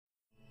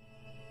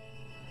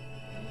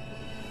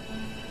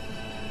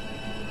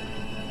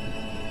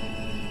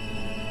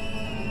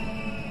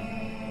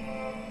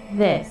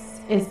This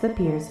is the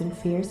Beers and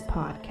Fears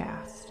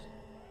podcast.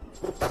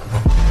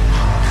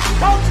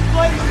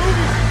 Contemplating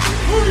movies.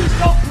 Movies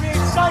don't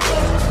create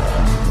cycles.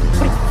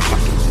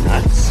 Fucking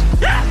nuts.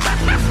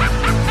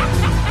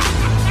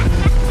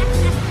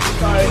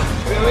 Sorry,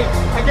 really?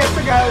 I guess I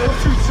got a little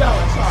too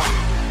zealous, huh?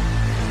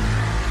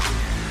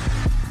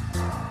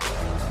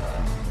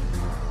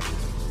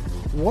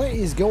 What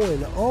is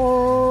going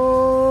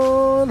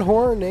on,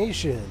 Horror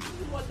Nation?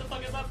 What the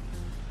fuck is up?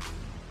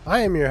 I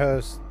am your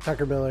host,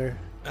 Tucker Miller,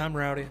 I'm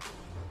Rowdy.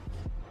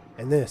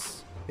 and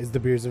this is the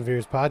Beers and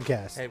Fears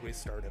podcast. Hey, we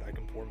started. I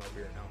can pour my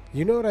beer now.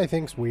 You know what I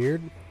think's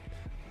weird?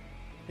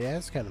 Yeah,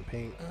 it's kind of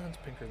pink. It's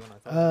pinker than I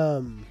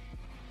thought.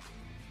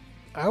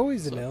 I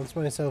always announce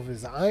myself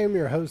as I am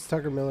your host,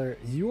 Tucker Miller.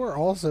 You are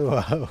also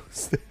a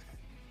host.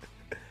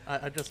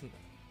 I don't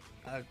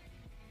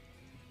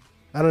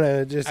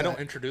know. Just don't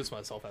introduce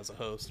myself as a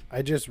host.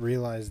 I just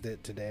realized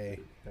it today.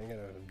 I'm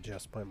gonna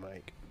adjust my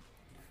mic.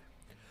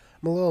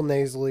 I'm a little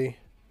nasally.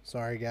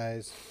 Sorry,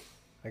 guys.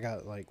 I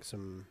got like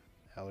some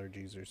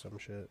allergies or some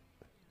shit.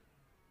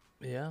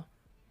 Yeah.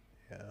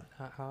 Yeah.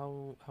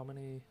 How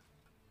many?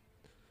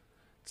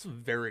 It's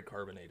very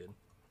carbonated,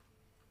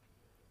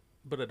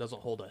 but it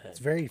doesn't hold a head. It's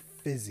very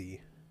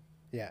fizzy.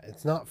 Yeah,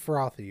 it's not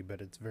frothy,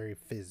 but it's very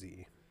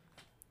fizzy.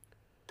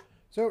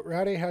 So,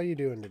 Rowdy, how you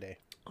doing today?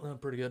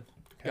 Pretty good.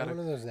 Got one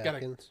of those got a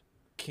napkins.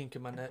 kink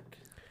in my neck,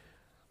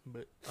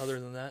 but other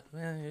than that,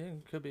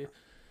 it could be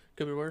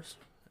worse.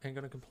 Ain't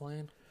gonna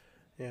complain.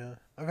 Yeah,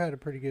 I've had a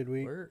pretty good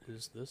week. Where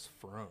is this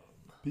from?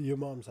 Your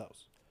mom's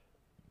house.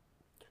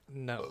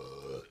 No,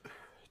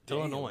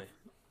 Illinois.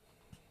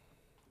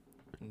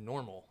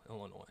 Normal,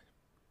 Illinois.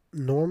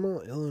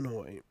 Normal,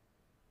 Illinois.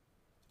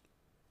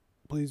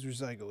 Please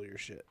recycle your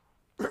shit.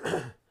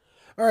 All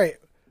right.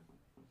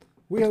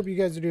 We hope you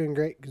guys are doing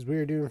great because we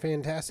are doing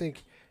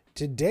fantastic.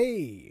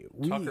 Today,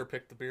 Tucker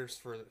picked the beers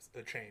for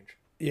the change.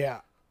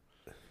 Yeah.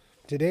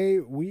 Today,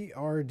 we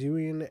are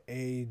doing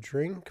a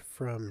drink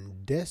from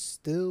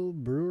Distill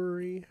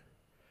Brewery.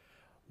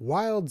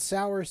 Wild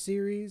Sour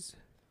Series.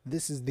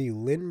 This is the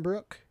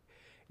Lindbrook.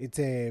 It's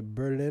a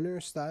Berliner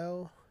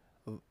style.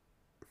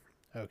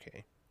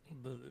 Okay.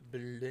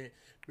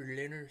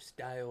 Berliner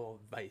style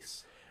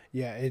Weiss.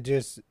 Yeah, it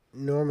just,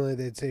 normally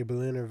they'd say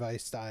Berliner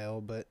Weiss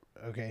style, but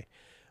okay.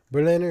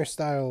 Berliner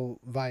style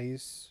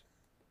Weiss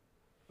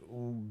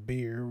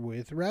beer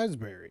with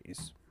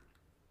raspberries.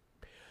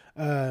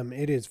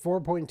 It is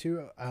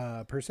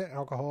 4.2% percent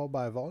alcohol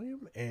by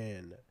volume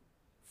and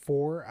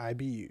 4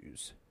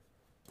 IBUs.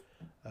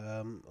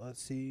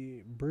 Let's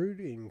see. Brewed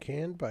and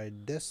canned by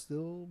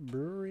Distill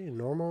Brewery in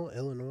Normal,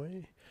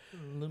 Illinois.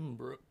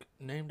 Lindbrook,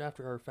 named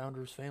after our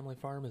founder's family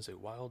farm, is a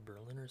wild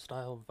Berliner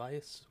style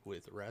Weiss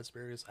with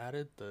raspberries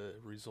added. The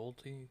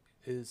resulting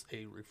is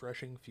a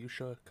refreshing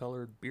fuchsia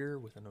colored beer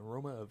with an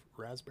aroma of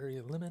raspberry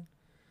and lemon,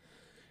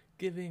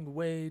 giving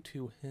way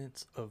to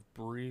hints of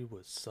brie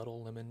with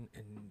subtle lemon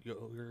and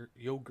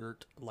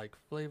yogurt-like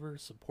flavor,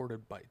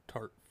 supported by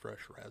tart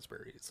fresh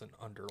raspberries and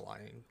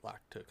underlying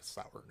lactic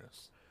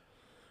sourness.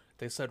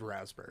 They said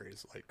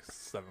raspberries like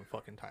 7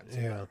 fucking times.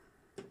 Yeah.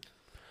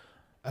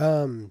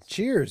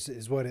 Cheers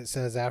is what it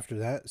says after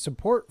that.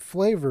 Support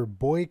flavor,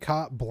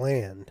 boycott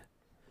bland.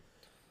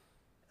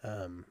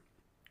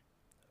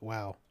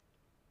 Wow.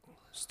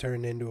 It's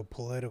turned into a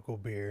political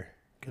beer.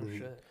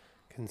 Shit.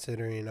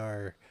 Considering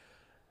our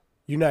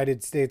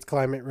United States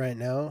climate right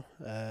now,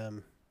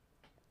 on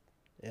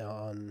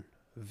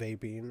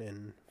vaping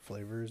and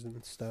flavors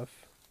and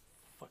stuff.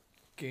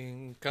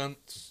 Fucking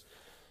cunts.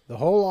 The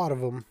whole lot of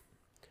them.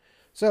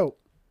 So,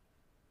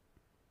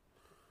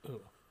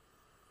 Ooh.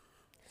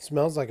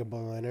 smells like a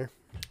Berliner.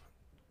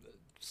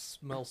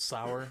 Smells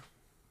sour.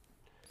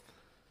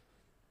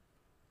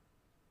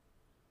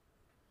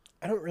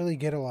 I don't really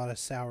get a lot of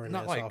sourness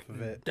Not like, off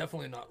of it.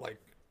 definitely not like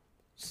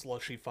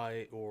Slushy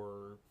Fight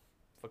or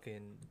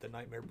fucking the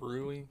Nightmare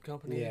Brewing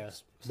Company. Yeah,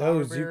 sour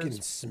those you beers.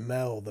 can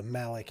smell the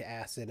malic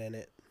acid in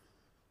it.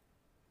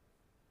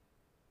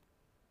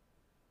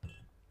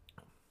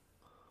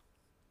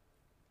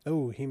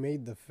 Oh, he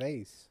made the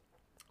face.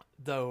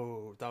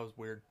 Though, that was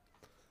weird.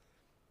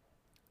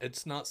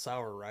 It's not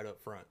sour right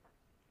up front.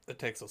 It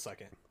takes a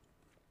second.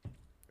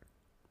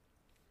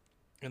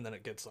 And then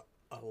it gets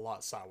a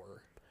lot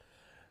sour.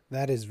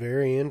 That is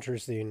very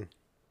interesting.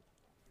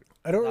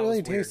 I don't That really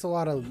was weird. taste a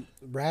lot of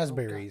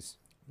raspberries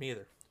Me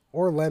either.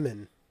 or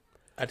lemon.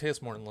 I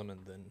taste more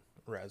lemon than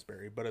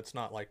raspberry, but it's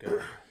not like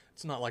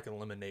a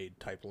lemonade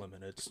type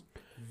lemon. It's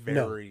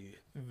very,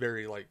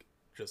 very like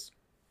just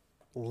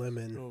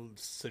Lemon.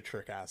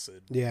 citric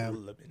acid. Yeah.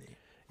 Lemony.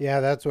 Yeah,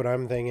 that's what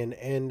I'm thinking.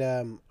 And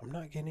I'm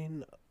not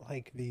getting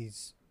like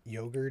these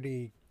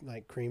yogurty,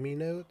 like creamy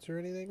notes or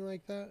anything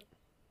like that.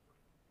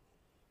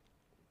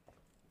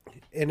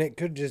 And it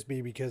could just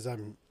be because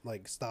I'm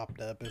like stopped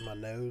up in my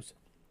nose.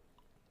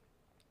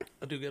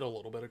 I do get a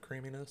little bit of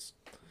creaminess.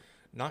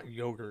 Not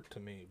yogurt to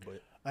me,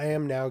 but I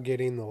am now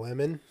getting the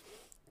lemon.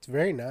 It's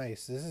very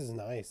nice. This is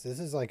nice. This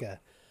is like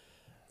a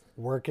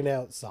working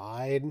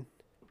outside.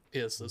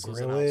 yes, this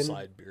Grilling. is an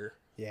outside beer.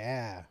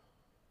 Yeah.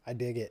 I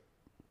dig it.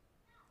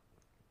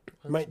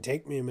 It might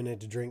take me a minute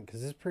to drink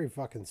because it's pretty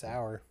fucking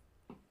sour.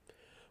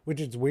 Which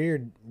is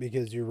weird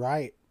because you're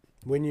right.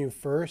 When you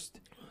first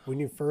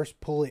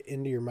pull it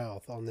into your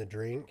mouth on the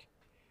drink,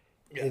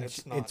 Yeah,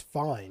 it's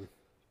fine,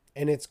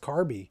 and it's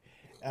carby.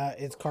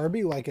 It's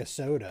carby like a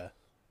soda.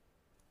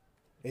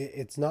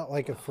 It's not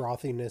like a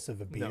frothiness of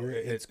a beer. No,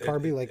 it's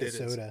carby like a is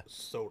soda.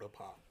 Soda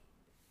pop.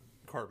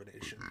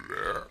 Carbonation.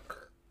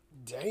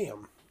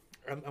 Damn.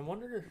 I'm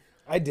wondering,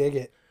 I dig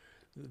it.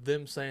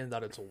 them saying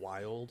that it's a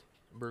wild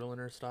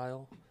Berliner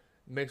style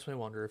makes me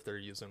wonder if they're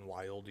using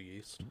wild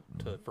yeast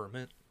to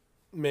ferment.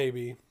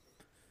 Maybe.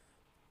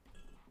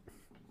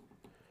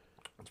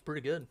 It's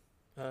pretty good.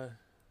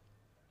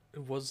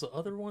 Was the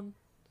other one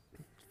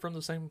from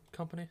the same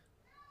company?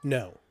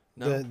 No.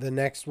 No? The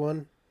next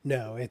one?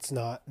 No, it's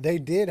not. They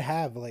did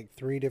have like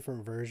 3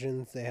 different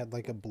versions. They had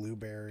like a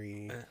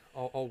blueberry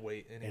I'll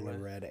wait and anyway. a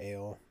red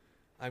ale.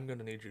 I'm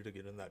gonna need you to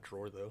get in that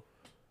drawer though.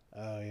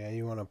 Oh yeah,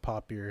 you want to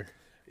pop your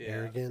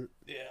arrogant?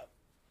 Yeah.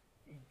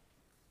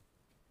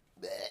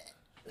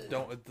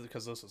 Don't,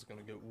 because this is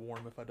gonna get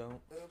warm if I don't.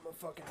 My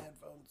fucking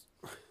headphones.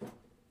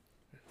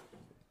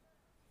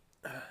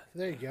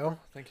 There you go.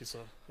 Thank you, sir.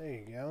 There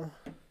you go.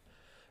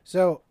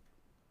 So,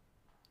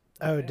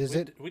 does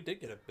We did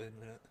get a bin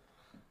in it.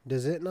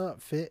 does it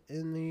not fit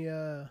in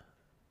the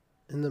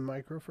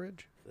micro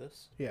fridge?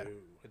 This? Yeah.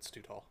 Ooh, it's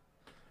too tall.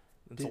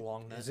 It's a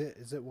long neck.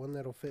 Is it one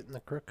that'll fit in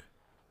the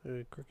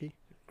crookie?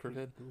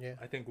 Crooked? Yeah.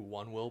 I think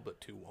 1 will, but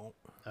 2 won't.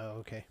 Oh,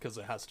 okay. Because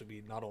it has to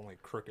be not only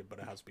crooked, but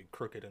it has to be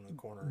crooked in the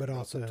corner. But and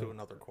goes also up to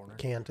another corner.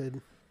 Canted.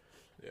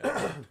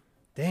 Yeah.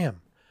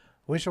 Damn.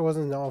 Wish I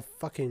wasn't all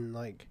fucking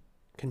like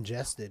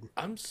congested.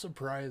 I'm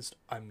surprised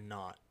I'm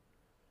not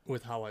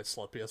with how I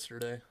slept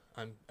yesterday.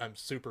 I'm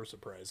super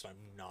surprised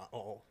I'm not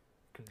all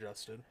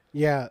congested.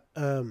 Yeah.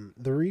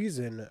 The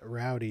reason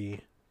Rowdy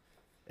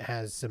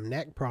has some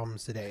neck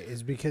problems today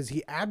is because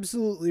he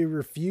absolutely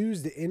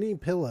refused any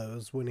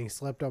pillows when he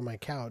slept on my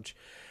couch,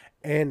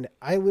 and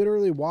I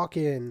literally walk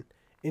into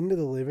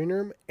the living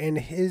room and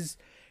his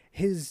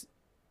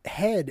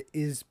head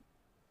is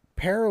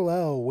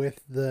parallel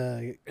with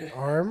the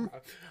arm,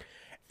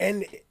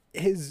 and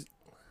he's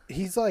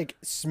like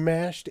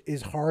smashed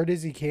as hard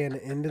as he can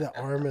into the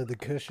arm of the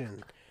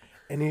cushion,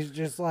 and he's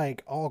just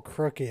like all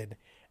crooked,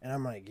 and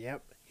I'm like,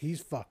 yep,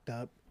 he's fucked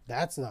up.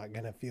 That's not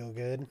gonna feel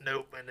good.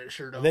 Nope, and it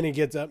sure don't. And then he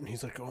gets up and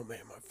he's like, oh man,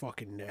 my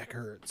fucking neck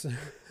hurts.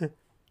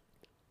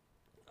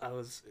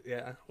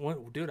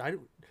 Dude,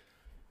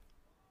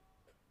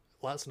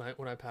 last night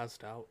when I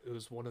passed out, it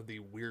was one of the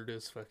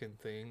weirdest fucking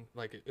thing.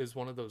 Like, it was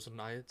one of those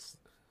nights,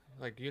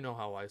 like, you know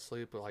how I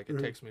sleep, but like, it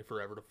takes me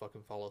forever to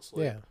fucking fall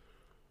asleep. Yeah.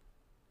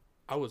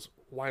 I was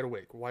wide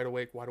awake.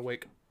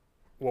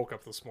 Woke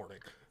up this morning.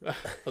 I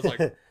was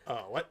like,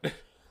 what?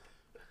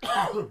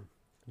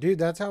 Dude,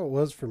 that's how it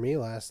was for me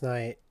last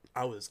night.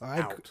 I was I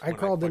out.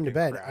 crawled into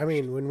bed. Crashed. I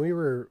mean, when we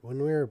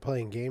were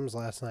playing games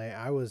last night,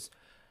 I was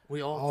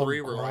we all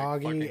three were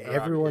groggy. like fucking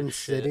Everyone's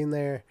shit. sitting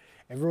there.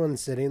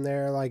 Everyone's sitting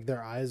there like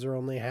their eyes are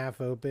only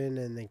half open,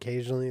 and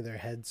occasionally their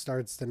head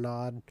starts to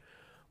nod.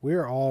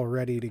 We're all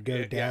ready to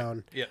go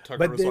down. Yeah, Tucker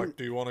But was then- like,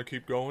 do you want to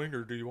keep going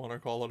or do you want to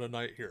call it a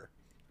night here?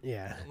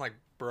 Yeah. I'm like,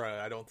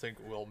 bruh, I don't think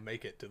we'll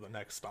make it to the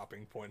next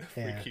stopping point if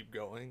Yeah. we keep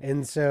going.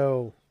 And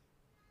so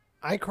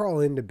I crawl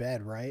into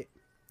bed, right?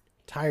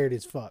 Tired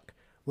as fuck.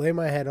 Lay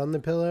my head on the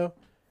pillow,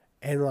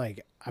 and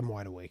like I'm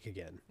wide awake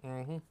again.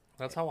 Mm-hmm.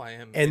 That's how I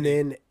am. And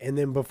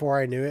then before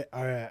I knew it,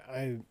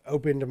 I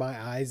opened my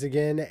eyes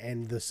again,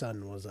 and the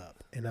sun was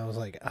up, and I was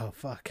like, "Oh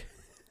fuck!"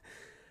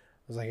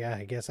 I was like, "Yeah,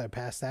 I guess I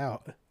passed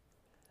out."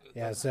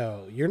 Yeah,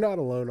 so you're not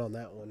alone on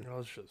that one. I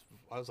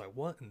was like,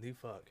 what in the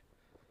fuck?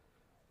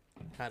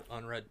 Had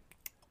unread.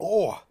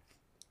 Oh,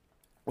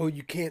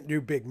 you can't do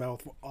big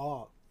mouth.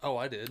 Oh,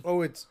 I did.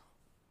 oh, it's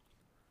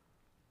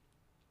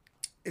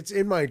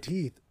in my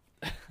teeth.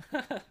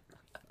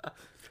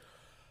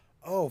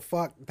 Oh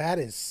fuck, that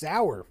is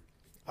sour.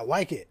 I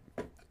like it.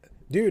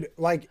 Dude,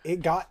 like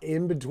it got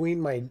in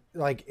between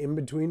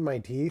my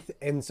teeth,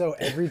 and so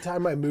every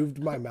time I moved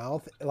my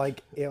mouth,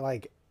 like it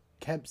like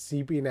kept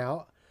seeping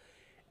out,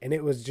 and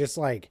it was just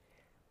like,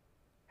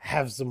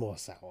 have some more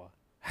sour.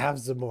 Have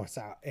some more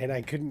sour. And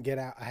I couldn't get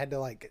out. I had to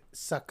like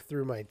suck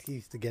through my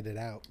teeth to get it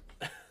out.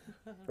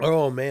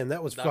 Oh man,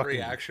 that was That fucking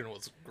reaction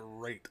was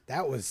great.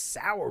 That was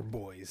sour,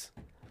 boys.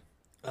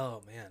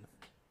 Oh man.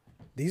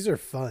 These are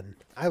fun.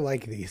 I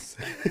like these.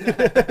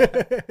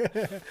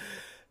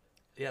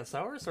 Yeah,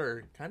 sours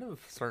are kind of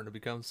starting to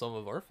become some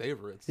of our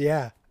favorites.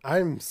 Yeah,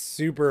 I'm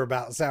super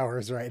about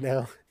sours right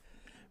now.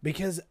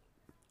 Because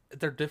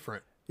They're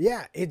different.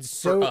 yeah, it's For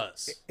so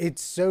us.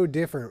 it's so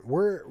different.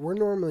 We're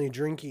normally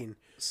drinking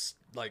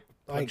Like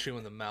punch you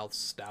in the mouth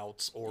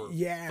stouts or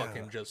Yeah.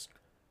 fucking just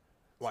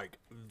like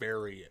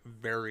very,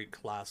 very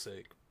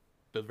classic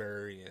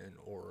Bavarian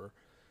or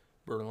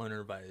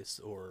Berliner Weiss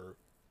or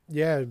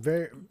yeah,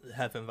 very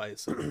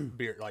Hefeweizen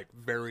beer, like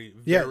very,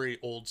 Yeah. very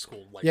old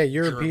school, like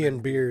European German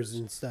beers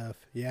and stuff.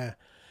 Yeah.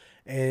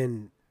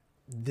 And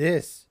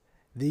these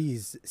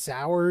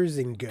sours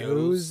and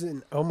goes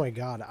and oh my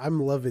god, I'm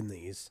loving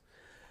these.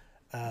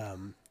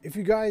 If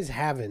you guys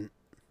haven't,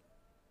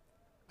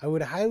 I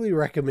would highly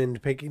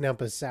recommend picking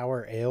up a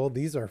sour ale.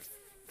 These are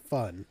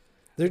fun.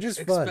 They're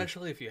just fun.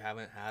 Especially if you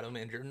haven't had them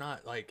and you're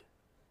not like,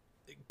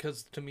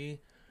 because to me,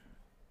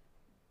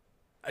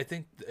 I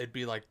think it'd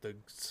be like the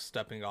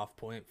stepping off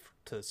point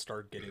to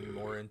start getting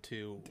more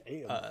into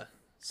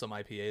some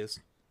IPAs.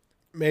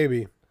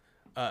 Maybe.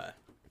 I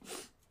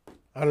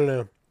don't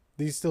know.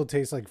 These still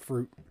taste like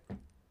fruit.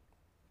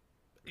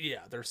 Yeah,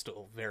 they're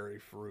still very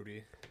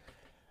fruity.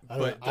 I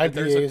don't But know.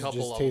 there's a IPAs couple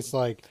just of taste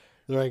like,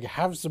 they're like,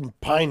 have some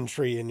pine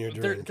tree in your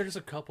drink. There's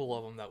a couple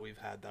of them that we've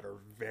had that are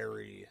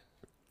very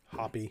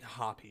Hoppy.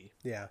 hoppy.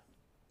 Yeah.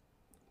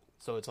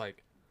 So it's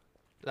like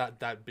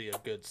that'd be a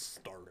good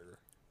starter.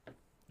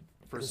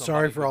 For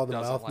Sorry somebody for who all the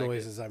doesn't mouth like it.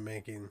 noises I'm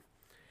making.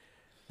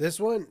 This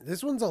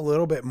one's a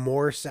little bit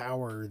more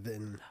sour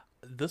than...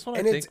 This one,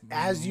 And I it's think,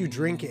 as you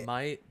drink it.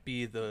 might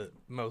be the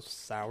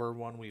most sour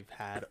one we've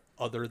had,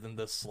 other than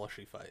this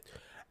slushy fight.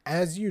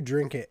 As you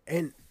drink it,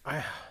 and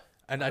I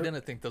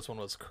didn't think this one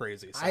was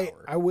crazy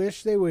sour. I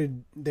wish they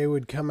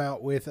would come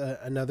out with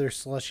another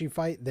slushy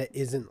fight that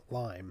isn't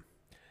lime.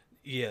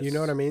 Yes, You know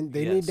what I mean?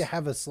 They need yes. to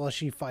have a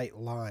slushy fight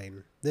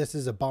line. This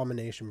is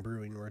Abomination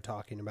Brewing we're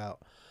talking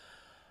about.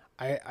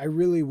 I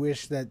really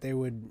wish that they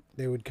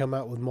would come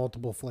out with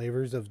multiple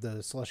flavors of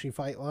the slushy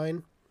fight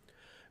line,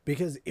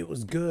 because it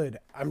was good.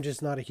 I'm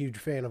just not a huge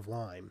fan of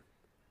lime.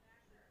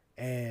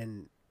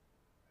 And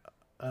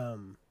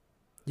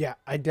yeah,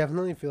 I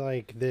definitely feel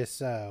like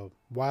this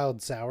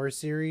Wild Sour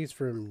series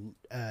from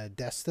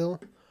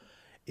Destil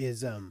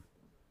is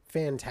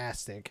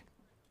fantastic.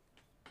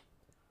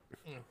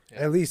 Yeah.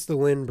 At least the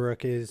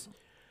Lindbrook is.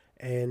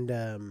 And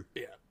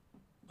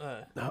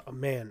Yeah. oh,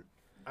 man,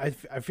 I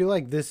feel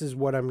like this is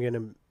what I'm going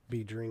to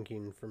be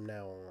drinking from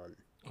now on.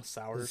 The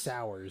Sours.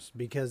 sours,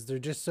 because they're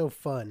just so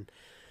fun.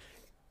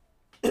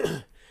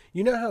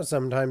 You know how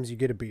sometimes you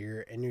get a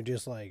beer and you're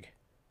just like,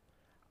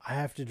 I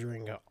have to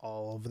drink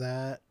all of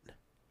that?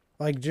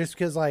 Like, just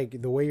because,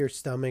 like, the way your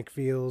stomach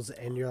feels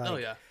and you're like, Oh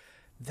yeah.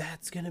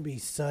 that's going to be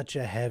such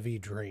a heavy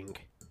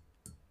drink.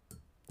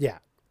 Yeah,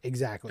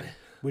 exactly.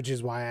 Which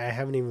is why I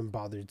haven't even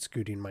bothered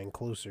scooting mine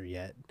closer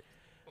yet.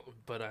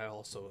 But I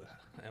also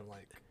am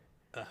like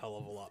a hell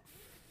of a lot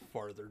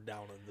farther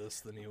down in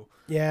this than you.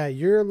 Yeah,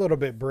 you're a little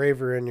bit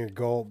braver in your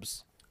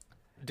gulps.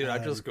 Dude, I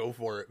just go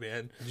for it,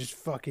 man. Just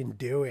fucking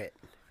do it.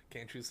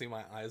 Can't you see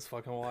my eyes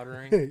fucking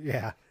watering?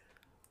 Yeah.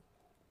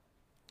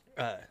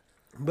 uh,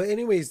 But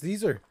anyways,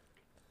 these are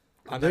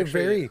they're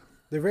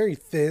very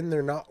thin.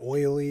 They're not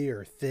oily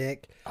or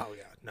thick. Oh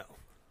yeah, no.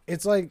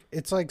 It's like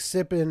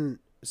sipping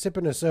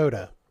a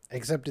soda,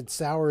 except it's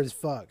sour as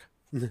fuck.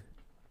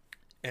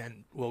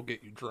 And will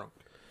get you drunk.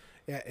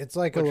 Yeah, it's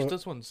like Which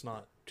this one's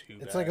not too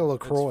bad. It's like a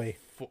LaCroix.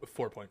 It's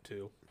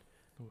 4.2.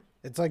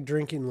 It's like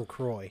drinking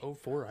LaCroix. Oh,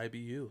 4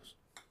 IBUs.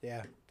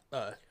 Yeah.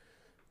 Uh,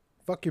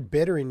 Fuck your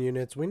bittering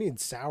units. We need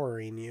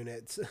souring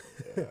units.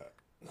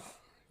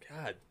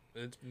 God,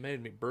 it's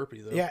made me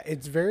burpy though. Yeah,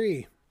 it's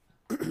very...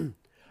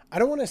 I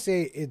don't want to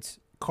say it's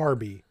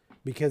carby,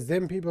 because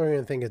then people are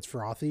going to think it's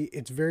frothy.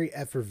 It's very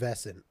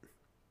effervescent.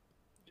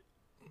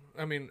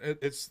 I mean,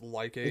 it's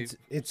like a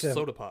It's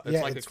soda a pop. It's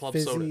yeah, like it's a club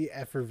fizzy, soda.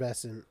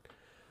 effervescent.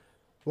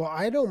 Well,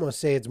 I'd almost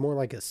say it's more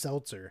like a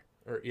seltzer.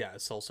 Or yeah,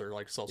 seltzer,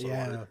 like seltzer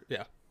Yeah. water.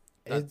 Yeah.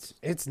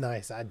 It's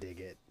nice. I dig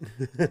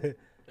it.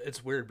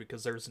 It's weird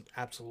because there's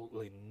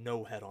absolutely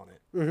no head on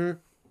it. Mm-hmm.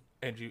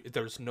 And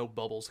there's no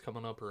bubbles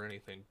coming up or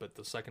anything, but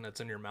the second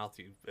it's in your mouth,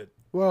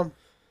 Well,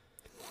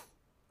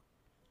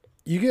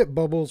 you get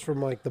bubbles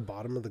from like the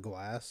bottom of the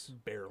glass,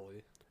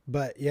 barely.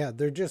 but yeah,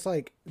 they're just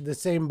like the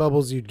same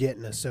bubbles you'd get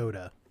in a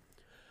soda.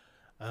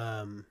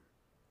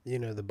 You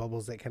know, the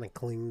bubbles that kind of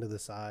cling to the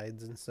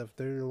sides and stuff.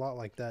 They're a lot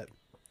like that.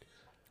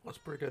 That's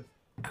pretty good.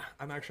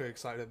 I'm actually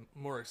excited,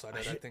 more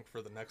excited, I think,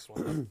 for the next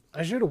one.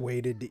 I should have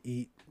waited to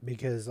eat,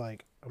 because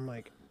like I'm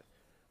like,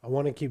 I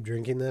want to keep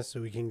drinking this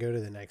so we can go to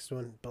the next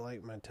one, but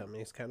like my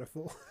tummy's kind of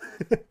full.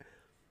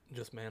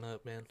 Just man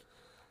up, man.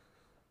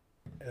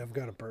 And I've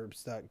got a burp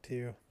stuck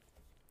too.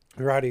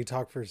 Roddy,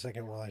 talk for a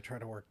second while I try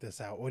to work this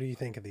out. What do you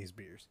think of these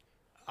beers?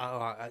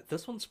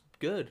 This one's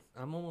good.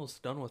 I'm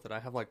almost done with it. I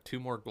have like 2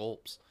 more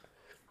gulps.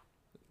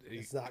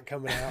 It's not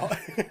coming out.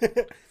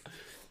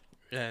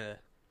 Mm-hmm.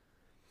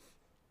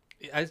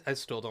 I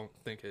still don't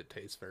think it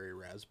tastes very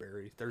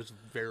raspberry. There's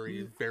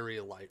very, very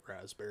light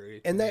raspberry.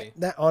 To And me,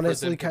 that for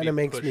honestly them to kind be of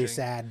makes me pushing.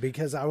 sad,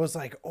 because I was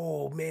like,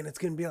 oh man, it's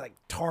going to be like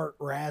tart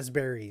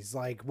raspberries.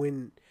 Like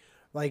when,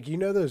 like, you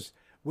know, those,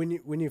 when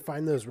you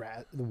find those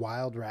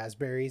wild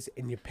raspberries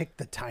and you pick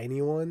the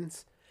tiny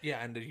ones.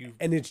 Yeah,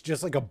 And it's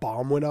just like a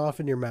bomb went off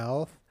in your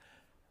mouth.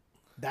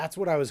 That's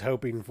what I was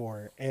hoping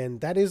for. And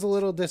that is a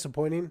little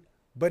disappointing,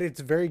 but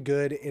it's very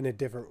good in a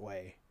different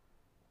way.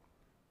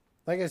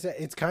 Like I said,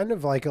 it's kind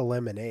of like a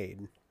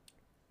lemonade.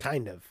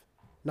 Kind of.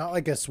 Not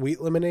like a sweet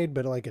lemonade,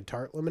 but like a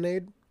tart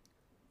lemonade.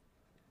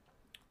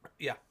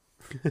 Yeah.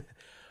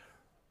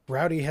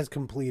 Rowdy has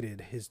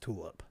completed his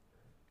tulip.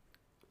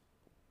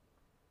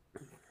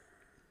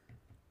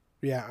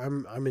 Yeah,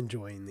 I'm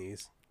enjoying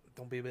these.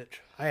 Don't be a bitch.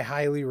 I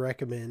highly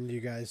recommend you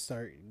guys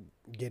start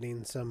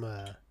getting some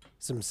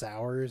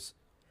sours,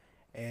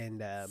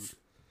 and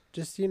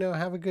just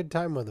have a good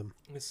time with them.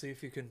 Let's see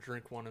if you can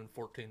drink one in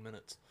 14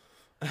 minutes.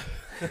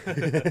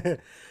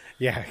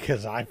 Yeah,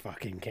 because I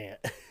fucking can't.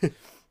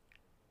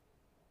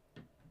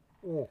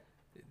 Oh.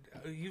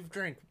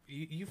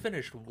 You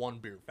finished one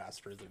beer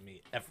faster than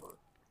me ever.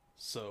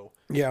 So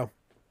Yeah.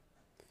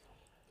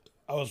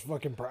 I was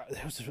fucking proud.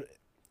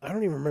 I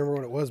don't even remember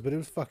what it was, but it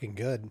was fucking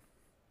good.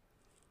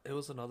 it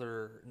was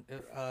another.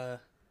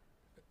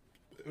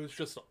 It was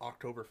just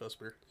Oktoberfest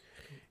beer.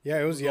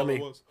 Yeah, it was That's all yummy.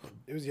 it was.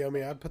 It was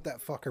yummy. I put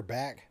that fucker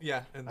back.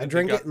 Yeah, and I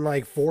drank it in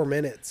like 4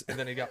 minutes. and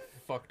then he got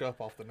fucked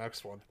up off the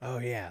next one. Oh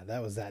yeah,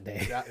 that was that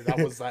day. That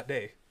was that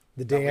day.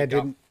 The day I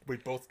didn't. We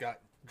both got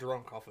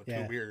drunk off of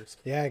Yeah. 2 beers.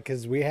 Yeah,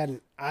 because we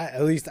hadn't.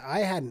 At least I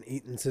hadn't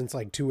eaten since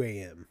like 2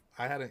 a.m.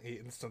 I hadn't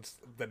eaten since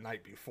the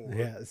night before.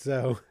 Yeah,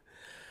 so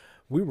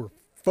we were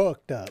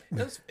fucked up.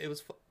 It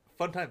was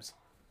fun times.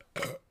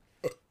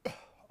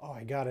 Oh,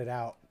 I got it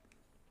out.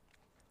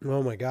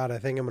 Oh my god, I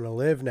think I'm gonna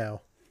live now.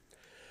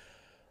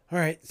 All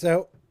right,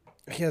 so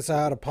I guess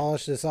I ought to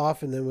polish this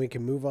off, and then we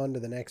can move on to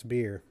the next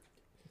beer.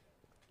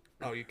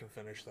 Oh, you can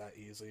finish that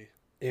easy.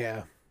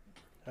 Yeah.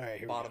 All right.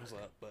 Here we go. Bottoms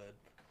up, bud.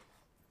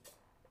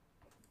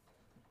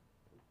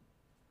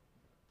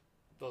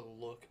 The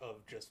look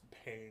of just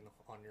pain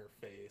on your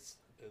face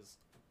is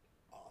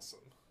awesome.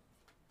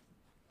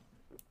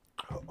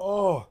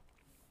 Oh.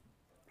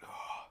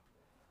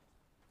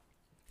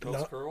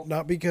 Toast curl?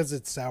 Not because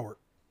it's sour.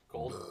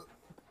 Cold?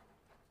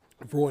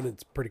 For one,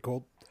 it's pretty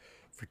cold.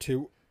 For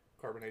two,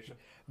 Carbonation?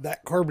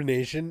 that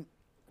carbonation,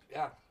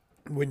 Yeah.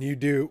 when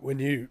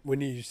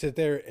you sit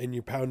there and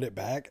you pound it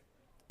back,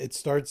 it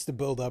starts to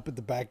build up at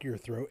the back of your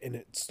throat and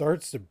it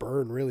starts to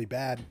burn really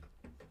bad.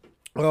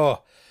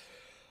 Oh,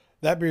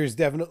 that beer is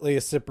definitely a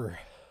sipper.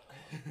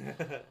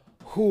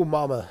 Whoo,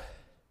 mama.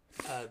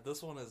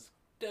 This one is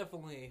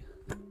definitely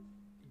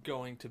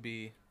going to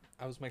be...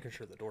 I was making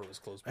sure the door was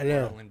closed I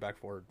before know. I leaned back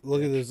forward.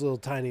 Look at those little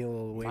tiny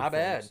little waveforms. My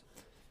bad.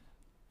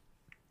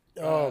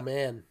 Oh,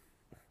 man.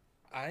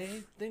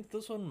 I think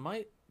this one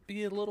might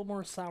be a little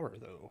more sour,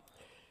 though.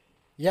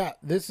 Yeah,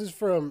 this is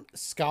from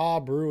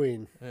Ska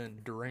Brewing. In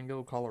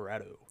Durango,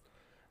 Colorado.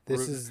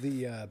 This is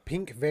the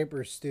Pink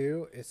Vapor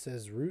Stew. It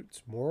says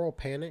roots, moral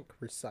panic,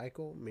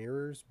 recycle,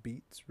 mirrors,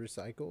 beats,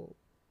 recycle,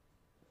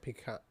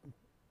 piquant,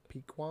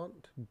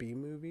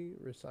 B-movie,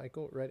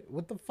 recycle, ready.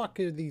 What the fuck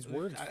are these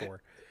words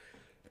for?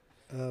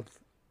 I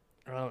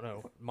don't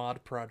know.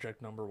 Mod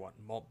Project number 1.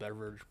 Malt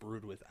beverage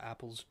brewed with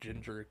apples,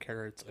 ginger,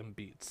 carrots, and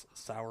beets.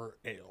 Sour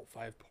ale.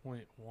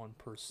 5.1%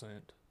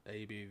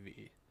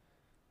 ABV.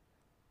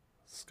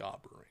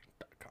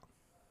 SkaBrewing.com.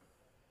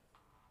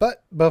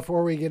 But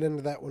before we get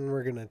into that one,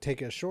 we're going to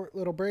take a short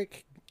little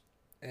break,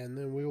 and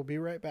then we will be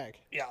right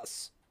back.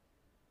 Yes.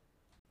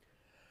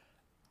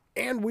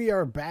 And we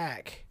are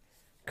back.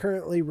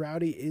 Currently,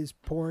 Rowdy is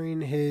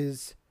pouring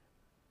his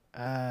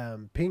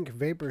Pink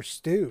Vapor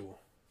Stew.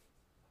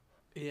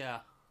 Yeah.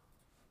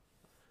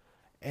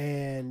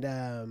 And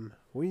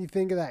what do you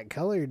think of that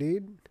color,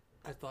 dude?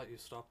 I thought you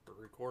stopped the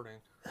recording.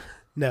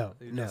 No,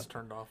 You no. just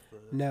turned off the...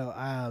 No,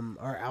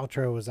 our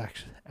outro was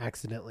actually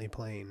accidentally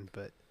playing,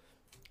 but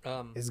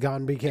it's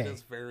gone It BK.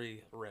 is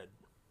very red.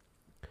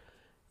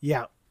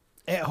 Yeah.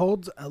 It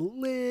holds a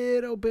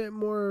little bit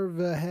more of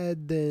a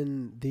head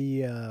than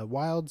the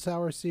Wild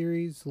Sour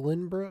series,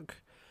 Lindbrook,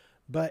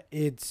 but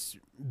it's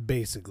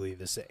basically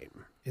the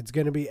same. It's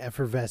going to be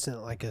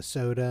effervescent like a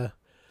soda.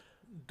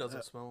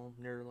 Doesn't smell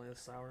nearly as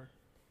sour.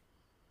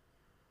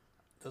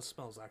 This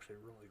smells actually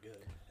really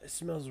good. It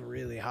smells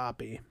really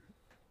hoppy.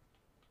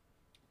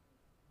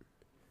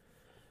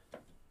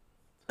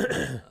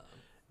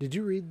 Did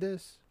you read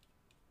this?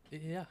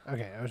 Yeah.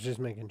 Okay, I was just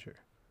making sure.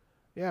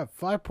 Yeah,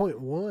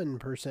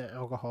 5.1%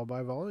 alcohol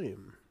by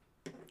volume.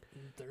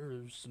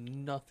 There's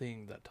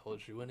nothing that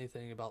tells you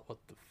anything about what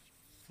the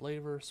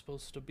flavor is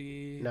supposed to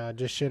be. Nah,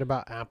 just shit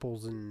about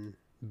apples and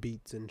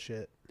beets and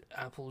shit.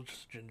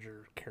 Apples,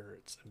 ginger,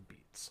 carrots, and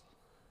beets.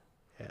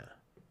 Yeah.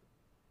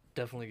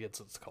 Definitely gets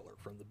its color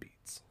from the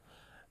beets.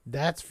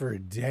 That's for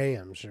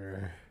damn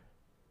sure.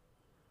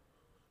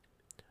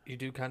 You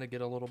do kind of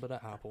get a little bit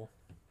of apple,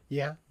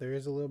 Yeah, there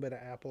is a little bit of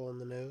apple on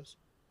the nose.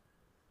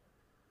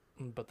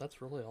 but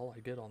that's really all I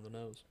get on the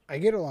nose. I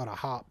get a lot of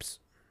hops.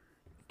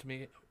 To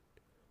me,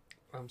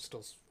 I'm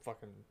still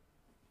fucking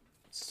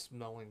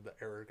smelling the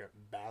arrogant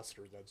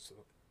bastard that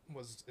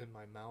was in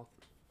my mouth.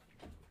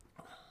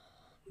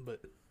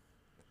 But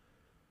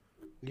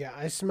Yeah,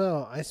 I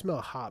smell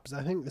hops.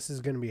 I think this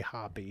is going to be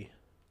hoppy.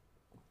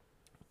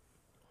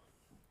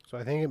 So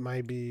I think it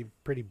might be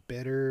pretty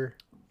bitter.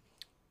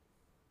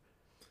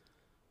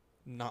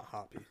 not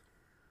hoppy.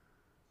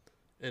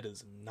 It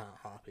is not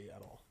hoppy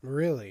at all.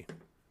 Really?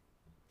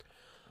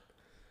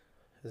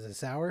 Is it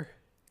sour?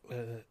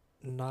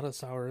 Not as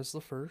sour as the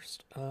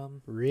first.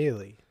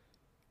 Really?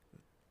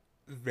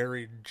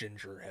 Very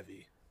ginger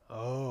heavy.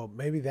 Oh,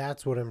 maybe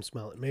that's what I'm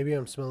smelling. Maybe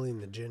I'm smelling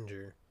the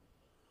ginger.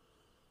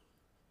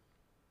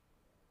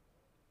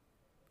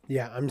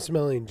 Yeah, I'm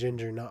smelling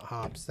ginger, not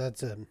hops.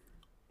 That's a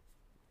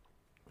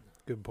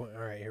good point.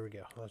 All right, here we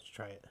go. Let's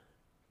try it.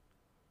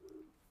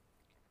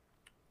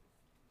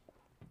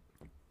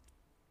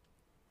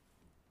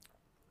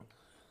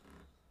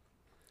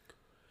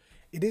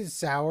 It is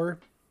sour,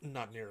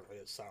 Not nearly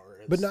as sour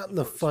as but not in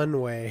the first fun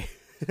way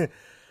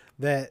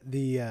that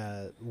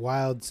the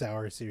wild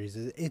sour series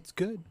is. It's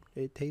good.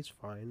 It tastes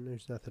fine.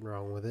 There's nothing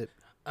wrong with it.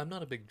 I'm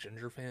not a big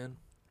ginger fan,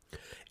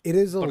 It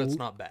is but it's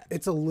not bad.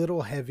 It's a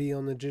little heavy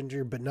on the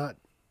ginger, but not.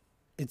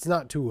 It's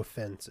not too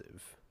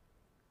offensive.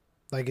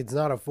 Like, it's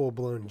not a full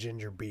blown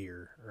ginger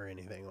beer or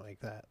anything like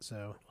that.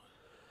 So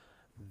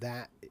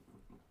that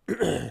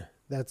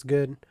that's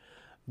good.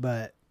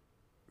 But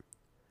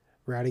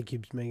Rowdy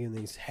keeps making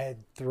these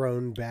head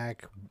thrown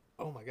back.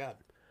 Oh my god!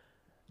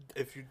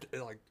 If you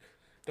like,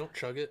 don't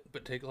chug it,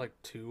 but take like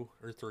 2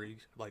 or 3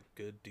 like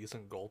good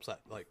decent gulps at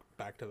like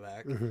back to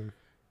back,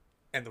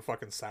 and the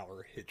fucking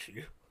sour hits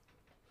you.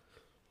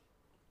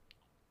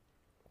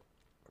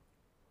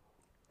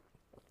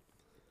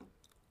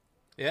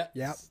 Yeah.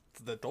 Yep.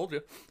 I told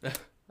you.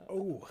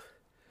 Oh,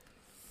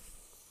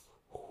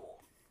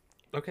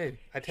 Okay,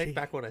 I take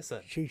back what I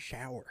said. she's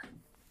sour.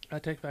 I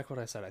take back what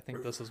I said. I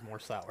think this is more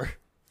sour.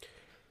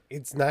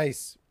 It's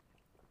nice.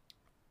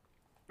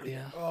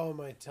 Yeah. Oh,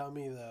 my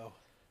tummy though.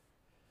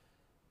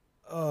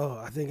 Oh,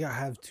 I think I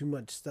have too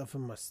much stuff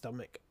in my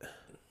stomach.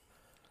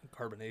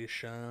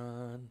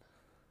 Carbonation.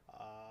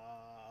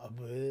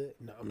 But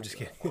no, I'm just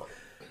kidding.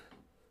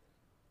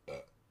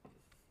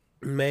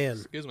 Man,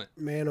 Excuse me.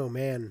 man, oh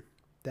man,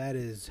 that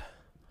is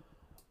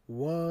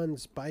one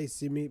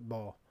spicy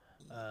meatball.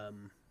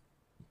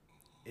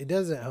 It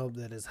doesn't help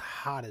that it's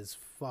hot as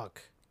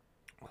fuck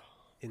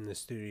in the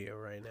studio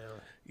right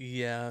now.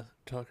 Yeah,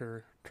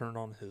 Tucker turned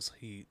on his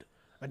heat.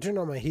 I turned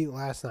on my heat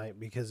last night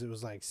because it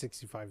was like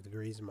 65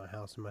 degrees in my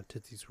house and my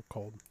titties were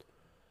cold.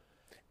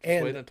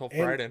 And wait until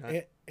Friday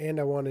night. And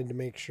I wanted to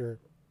make sure.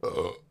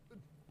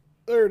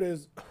 There it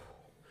is.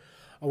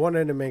 I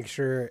wanted to make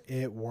sure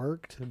it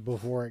worked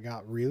before it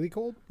got really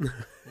cold.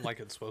 Like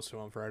it's supposed to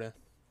on Friday.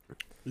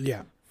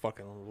 Yeah.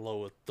 Fucking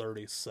low of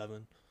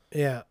 37.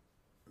 Yeah.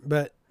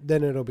 But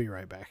then it'll be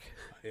right back.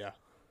 Yeah.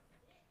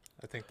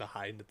 I think the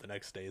high the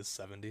next day is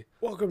 70.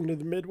 Welcome to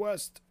the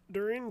Midwest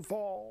during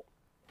fall.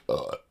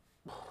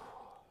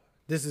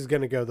 This is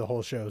going to go the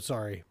whole show.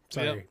 Sorry,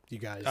 Yep. you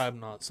guys.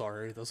 I'm not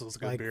sorry. This is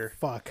good like, beer.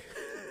 fuck.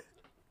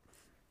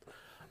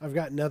 I've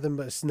got nothing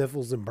but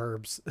sniffles and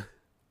burps.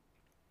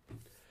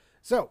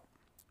 So,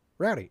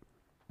 Rowdy,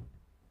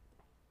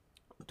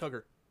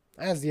 Tucker.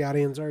 as the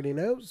audience already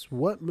knows,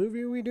 what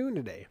movie are we doing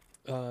today?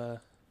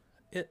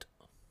 It.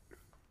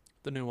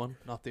 The new one,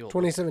 not the old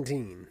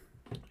 2017.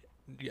 one.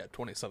 Yeah,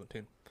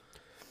 2017.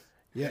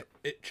 Yep.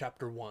 It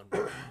chapter 1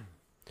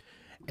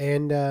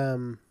 And,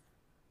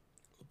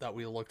 that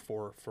we looked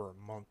for a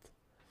month.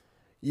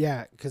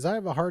 yeah, because I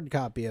have a hard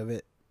copy of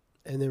it.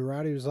 And then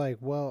Rowdy was like,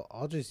 well,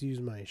 I'll just use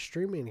my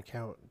streaming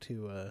account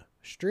to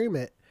stream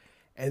it.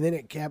 And then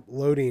it kept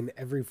loading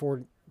every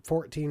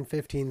 14,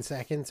 15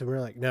 seconds. And we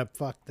were like, nope,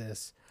 fuck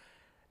this.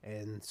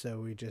 And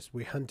so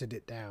we hunted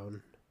it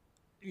down.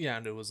 Yeah,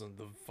 and it was in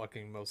the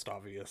fucking most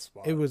obvious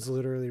spot. It was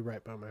literally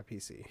right by my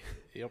PC.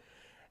 Yep.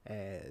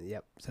 And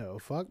yep, so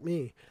fuck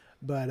me.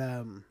 But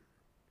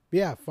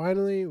yeah,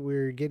 finally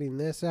we're getting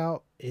this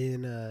out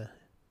in the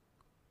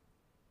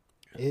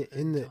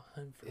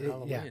Time for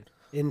Halloween. yeah,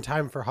 in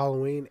time for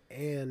Halloween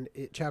and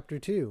it chapter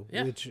 2,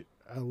 Yeah. which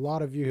a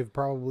lot of you have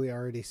probably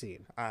already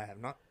seen. I have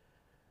not.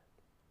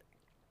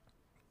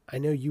 I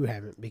know you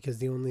haven't because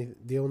the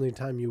only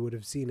time you would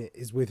have seen it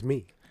is with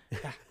me.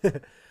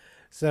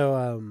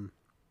 So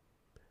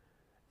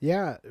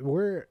yeah,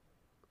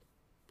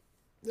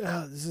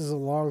 this is a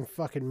long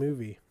fucking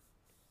movie.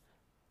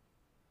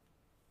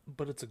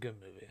 But it's a good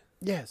movie.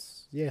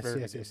 Yes. Very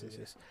good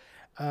movie.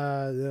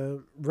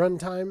 The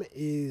runtime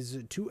is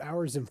 2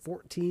 hours and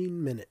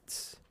 14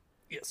 minutes.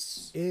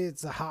 Yes.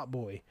 It's a hot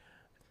boy.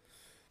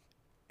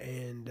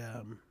 And,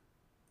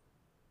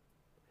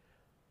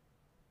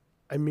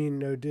 I mean,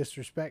 no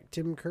disrespect,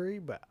 Tim Curry,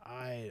 but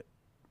I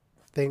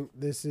think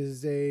this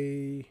is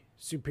a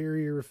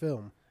superior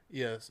film.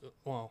 Yes.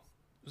 Well,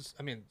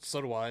 I mean,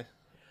 so do I.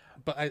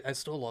 But I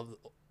still love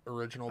the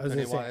original I was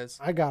gonna say, Pennywise.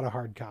 I got a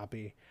hard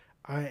copy.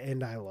 I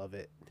love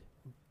it.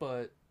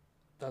 But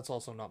that's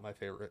also not my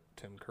favorite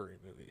Tim Curry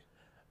movie.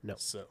 No.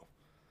 So.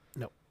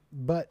 No.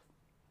 But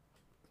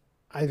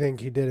I think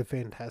he did a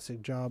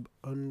fantastic job.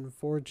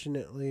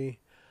 Unfortunately,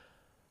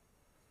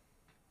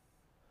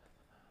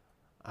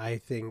 I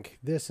think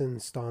this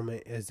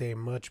installment is a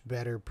much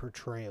better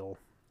portrayal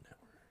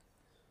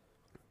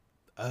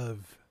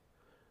of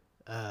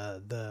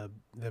the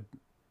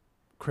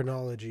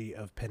chronology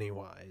of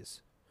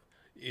Pennywise.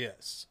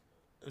 Yes.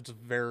 It's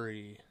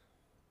very...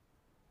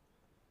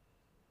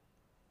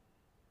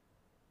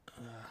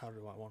 how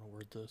do I want to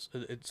word this?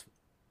 It's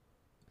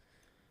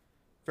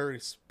very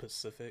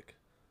specific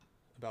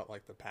about,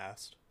 like, the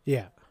past,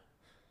 Yeah.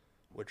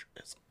 which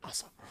is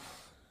awesome.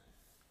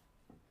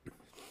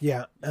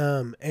 Yeah.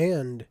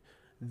 And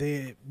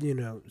they,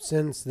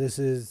 since this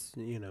is,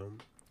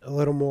 a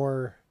little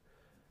more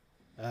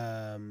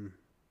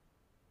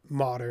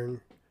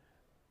modern.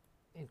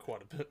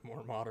 Quite a bit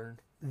more modern.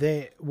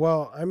 I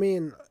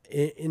mean,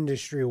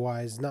 industry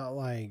wise, not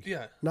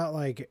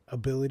like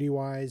ability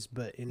wise,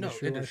 but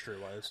industry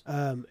wise.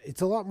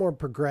 It's a lot more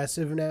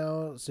progressive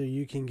now, so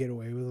you can get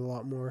away with a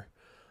lot more,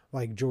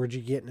 like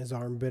Georgie getting his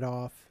arm bit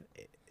off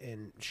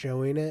and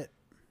showing it.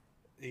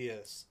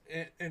 Yes,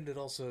 and it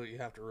also, you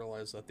have to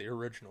realize that the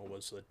original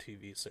was a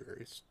TV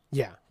series.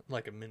 Yeah,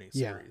 like a mini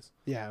series.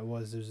 Yeah, it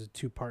was. It was a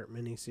 2-part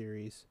mini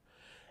series,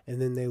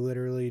 and then they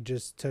literally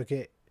just took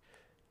it,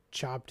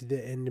 chopped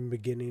the end and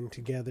beginning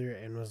together,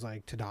 and was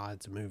like, ta-da,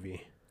 it's a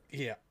movie.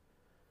 Yeah.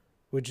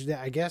 Which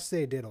I guess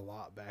they did a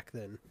lot back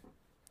then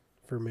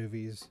for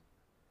movies.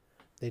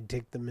 They'd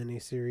take the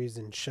miniseries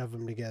and shove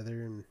them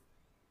together and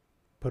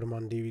put them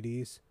on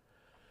DVDs.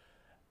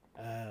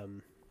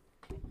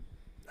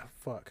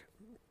 Fuck.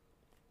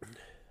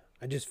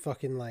 I just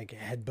fucking like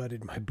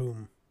headbutted my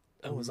boom.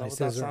 Oh, was my that what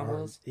that scissor sound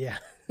arm. was? Yeah.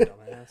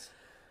 Dumbass.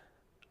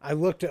 I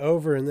looked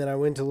over and then I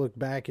went to look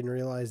back and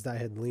realized I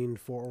had leaned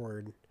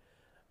forward.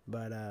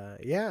 But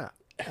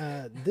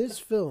this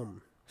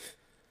film.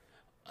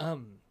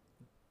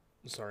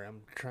 Sorry,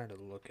 I'm trying to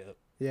look at.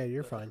 Yeah,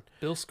 you're fine.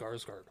 Bill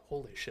Skarsgård.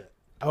 Holy shit.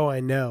 Oh, I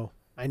know,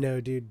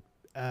 dude.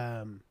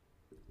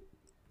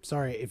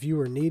 Sorry, if you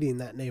were needing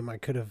that name, I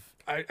could have.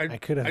 I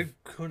could have. I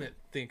couldn't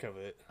think of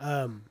it.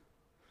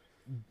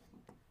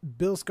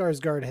 Bill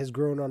Skarsgård has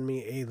grown on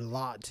me a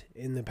lot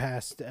in the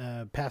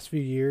past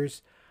few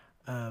years.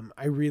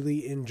 I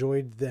really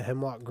enjoyed the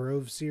Hemlock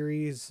Grove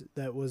series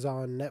that was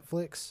on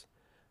Netflix.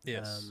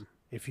 Yes.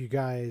 If you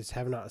guys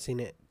have not seen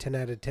it, 10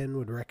 out of 10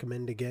 would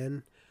recommend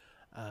again.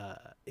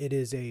 It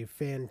is a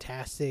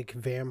fantastic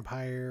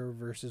vampire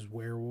versus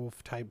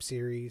werewolf type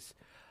series.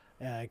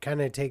 It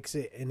kind of takes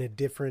it in a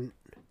different.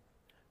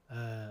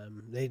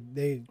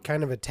 They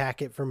kind of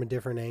attack it from a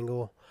different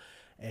angle,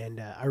 and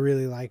I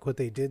really like what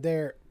they did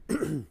there.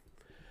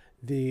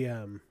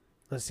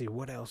 Let's see,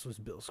 what else was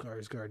Bill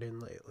Skarsgård in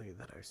lately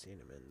that I've seen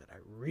him in that I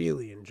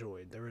really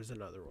enjoyed? There was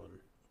another one.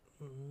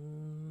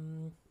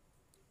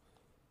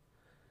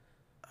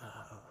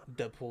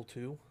 Deadpool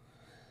 2.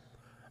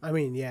 I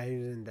mean, yeah, he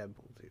was in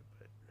Deadpool 2,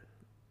 but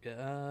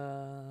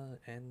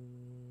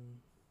and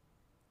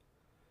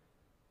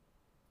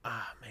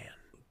man,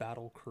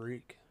 Battle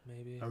Creek,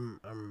 maybe.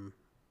 I'm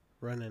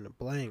running a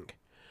blank,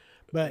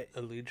 but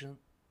Allegiant.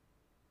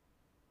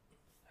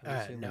 no,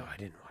 that? I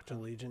didn't watch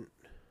Allegiant.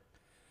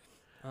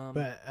 Um,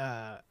 But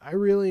I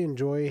really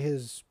enjoy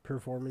his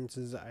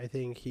performances. I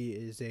think he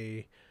is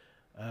a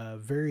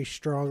very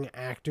strong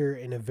actor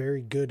and a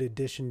very good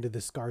addition to the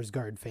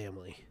Skarsgård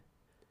family.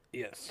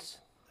 yes.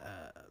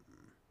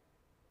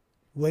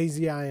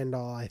 Lazy Eye and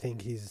all, I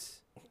think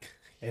he's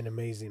an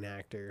amazing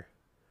actor.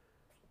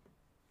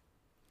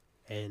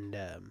 And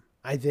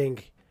I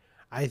think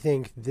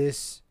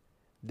this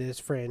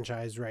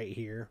franchise right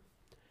here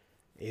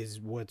is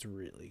what's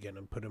really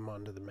gonna put him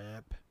onto the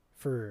map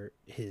for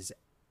his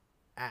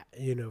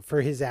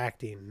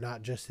acting,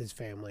 not just his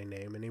family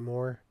name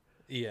anymore.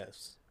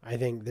 Yes. I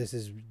think this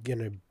is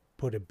gonna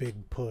put a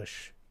big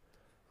push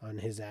on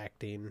his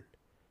acting,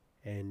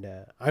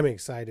 and I'm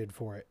excited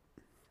for it.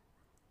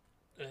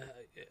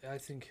 I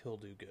think he'll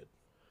do good.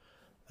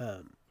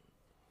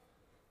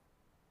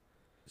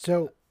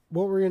 So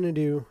what we're gonna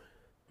do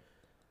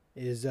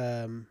is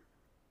we're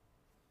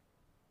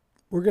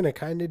gonna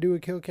kind of do a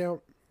kill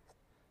count,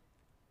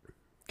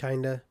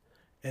 and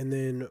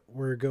then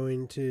we're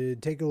going to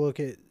take a look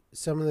at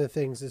some of the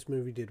things this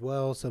movie did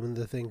well, some of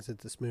the things that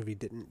this movie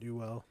didn't do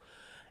well,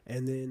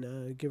 and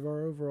then give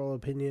our overall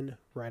opinion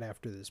right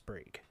after this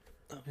break.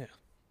 Oh yeah.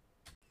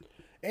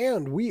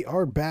 And we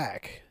are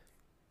back.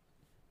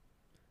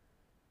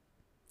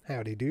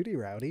 Howdy doody,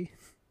 Rowdy.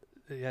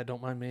 Yeah,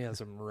 don't mind me as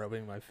I'm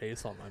rubbing my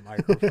face on my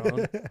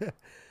microphone.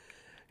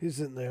 He's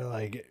sitting there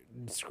like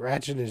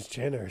scratching his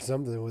chin or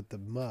something with the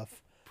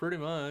muff. Pretty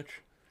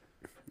much.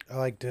 I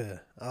like to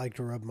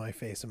rub my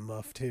face and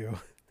muff too.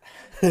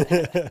 Yeah,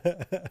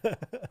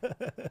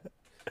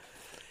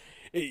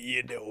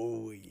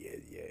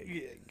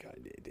 got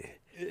it.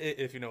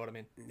 If you know what I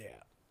mean.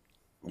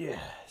 Yeah.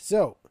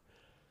 So,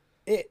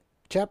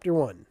 Chapter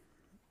 1.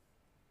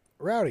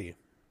 Rowdy,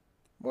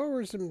 what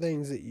were some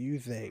things that you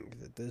think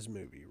that this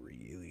movie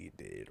really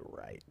did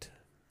right?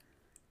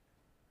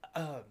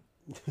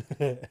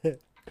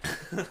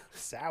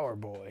 Sour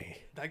boy.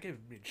 That gave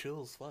me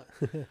chills. What?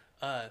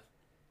 I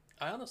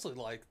honestly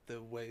like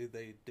the way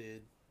they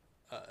did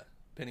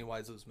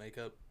Pennywise's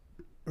makeup.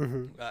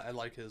 Mm-hmm. I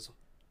like his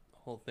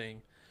whole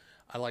thing.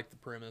 I like the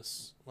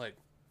premise, like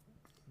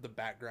the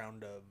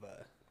background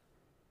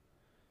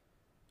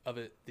of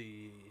it.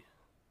 The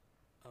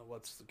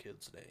what's the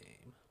kid's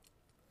name?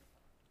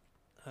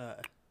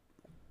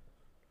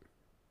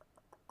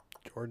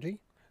 Georgie?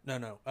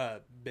 No.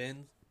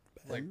 Ben.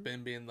 Like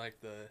Ben being like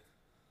the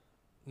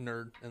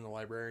nerd in the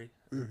library,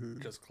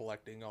 just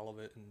collecting all of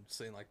it and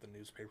seeing like the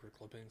newspaper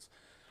clippings.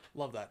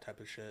 Love that type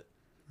of shit.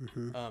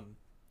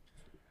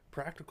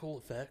 Practical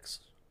effects,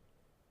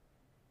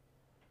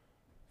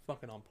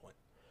 fucking on point.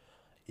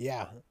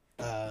 Yeah.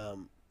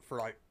 For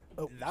like,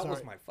 Oh, that was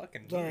sorry. my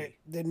fucking Sorry, knee.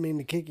 didn't mean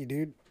to kick you,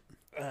 dude.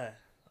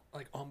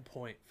 Like on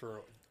point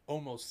for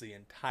almost the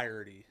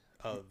entirety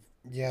of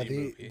Yeah, the the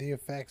movie.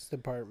 effects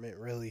department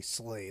really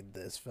slayed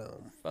this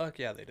film. Fuck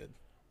yeah, they did.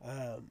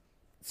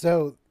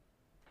 So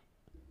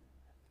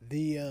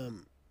the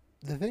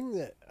thing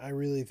that I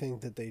really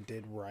think that they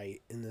did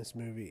right in this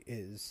movie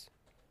is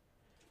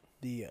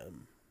the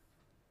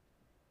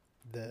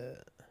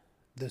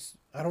this,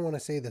 I don't want to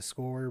say the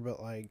score,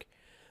 but like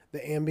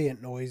the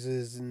ambient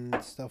noises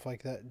and stuff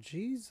like that.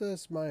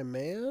 Jesus, my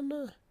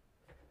man.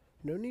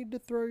 No need to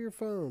throw your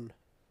phone.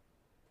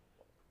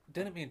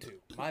 Didn't mean to.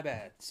 My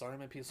bad. Sorry,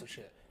 I'm a piece of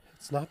shit.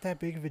 It's not that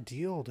big of a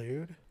deal,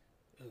 dude.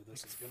 Oh,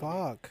 this is gonna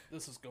Fuck.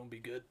 This is gonna be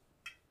good.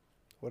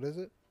 What is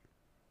it?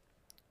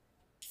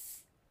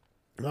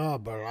 Oh,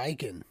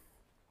 Bariken.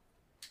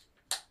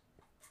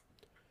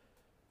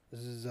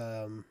 This is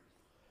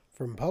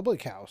from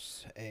Public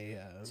House,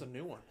 It's a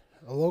new one.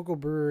 a local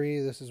brewery.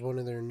 This is one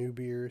of their new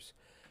beers.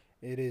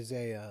 It is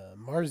a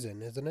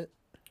Marzen, isn't it?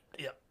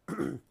 Yep.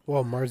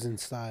 Well, Marzen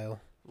style.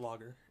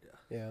 Lager.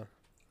 Yeah. Yeah.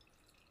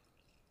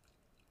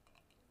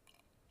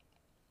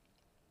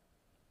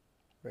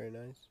 Very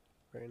nice.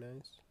 Very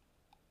nice.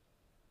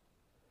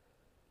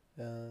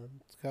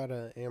 It's got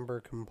an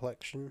amber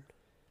complexion.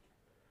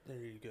 There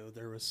you go.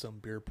 There was some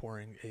beer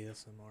pouring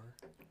ASMR.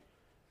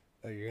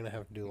 Oh, you're gonna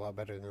have to do a lot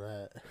better than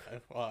that.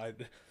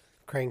 I'd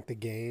Crank the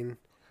gain.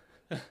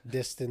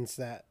 Distance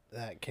that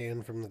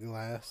can from the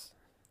glass.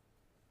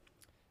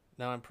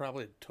 Now I'm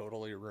probably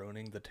totally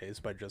ruining the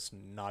taste by just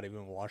not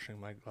even washing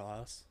my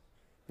glass.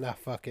 Nah,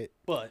 fuck it.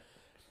 But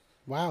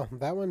Wow,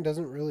 that one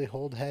doesn't really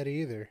hold head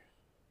either.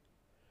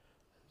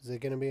 Is it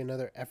gonna be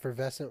another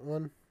effervescent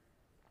one?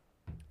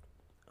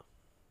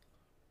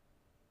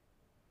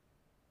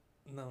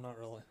 no, not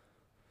really.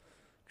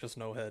 Just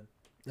no head.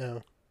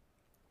 No.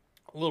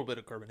 A little bit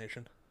of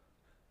carbonation.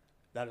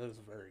 That is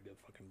a very good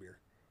fucking beer.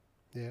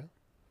 Yeah.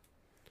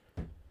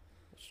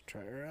 Let's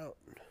try her out.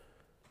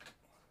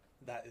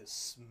 That is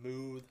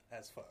smooth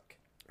as fuck.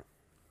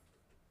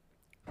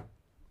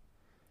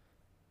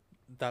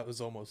 That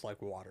was almost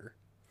like water.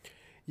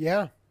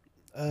 Yeah.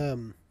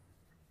 That's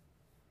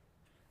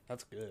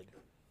good.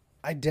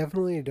 I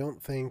definitely don't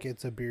think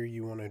it's a beer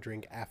you want to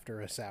drink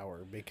after a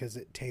sour because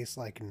it tastes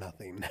like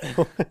nothing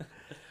now.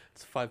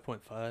 It's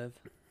 5.5.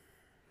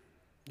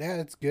 Yeah,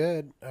 it's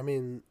good. I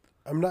mean,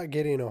 I'm not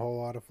getting a whole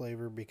lot of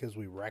flavor because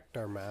we wrecked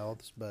our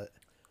mouths, but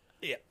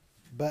Yeah.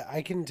 but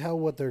I can tell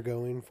what they're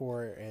going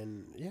for,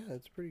 and yeah,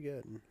 it's pretty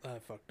good. I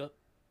fucked up.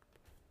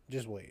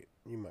 Just wait.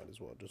 You might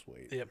as well just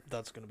wait. Yep,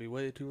 that's gonna be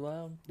way too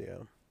loud. Yeah.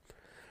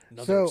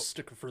 Another So-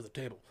 sticker for the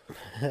table.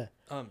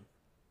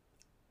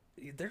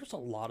 There's a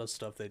lot of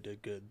stuff they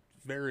did good.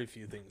 Very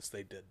few things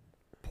they did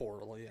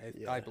poorly.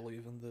 Yeah. I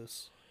believe in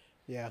this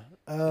Yeah.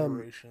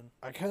 iteration.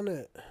 I kind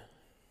of.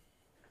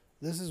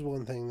 This is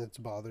one thing that's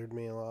bothered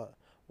me a lot.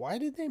 Why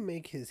did they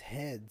make his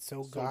head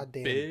so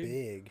goddamn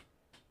big?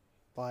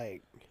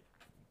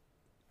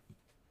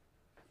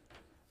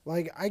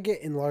 Like I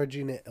get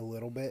enlarging it a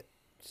little bit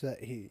so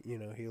that he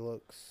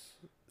looks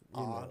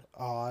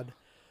odd,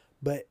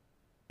 but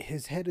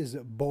his head is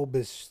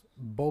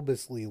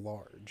bulbously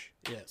large.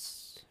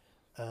 Yes.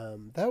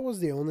 That was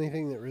the only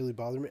thing that really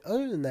bothered me.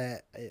 Other than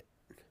that,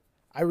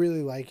 I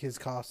really like his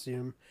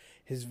costume.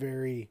 His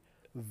very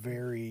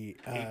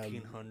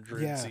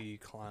 1800s-y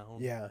clown.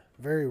 Yeah,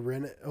 very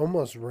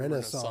almost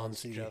Renaissance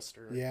Renaissance-y.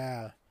 jester.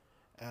 Yeah,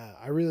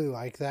 I really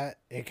like that.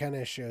 It kind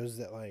of shows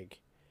that like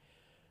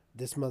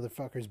this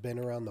motherfucker's been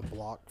around the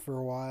block for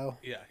a while.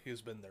 Yeah,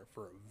 he's been there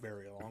for a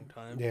very long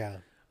time. Yeah,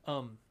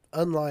 Um,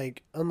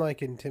 unlike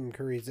in Tim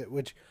Curry's,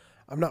 which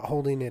I'm not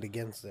holding it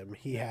against him.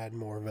 He had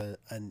more of a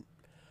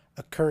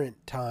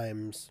current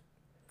times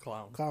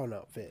clown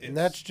outfit, and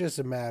that's just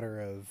a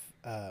matter of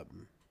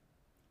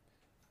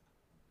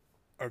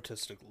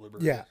artistic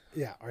liberty. yeah,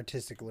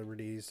 artistic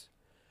liberties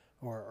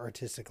or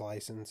artistic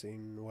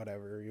licensing,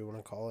 whatever you want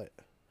to call it.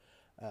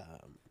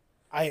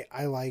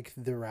 I like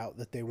the route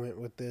that they went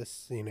with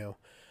this,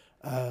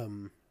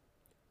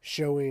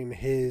 showing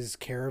his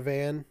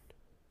caravan,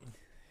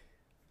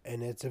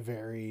 and it's a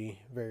very,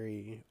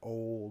 very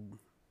old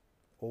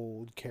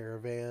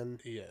caravan,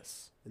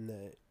 Yes. and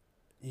that,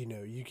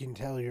 you can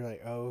tell you're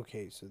like, oh,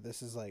 okay, so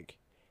this is like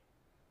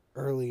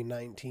early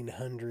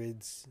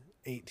 1900s,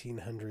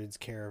 1800s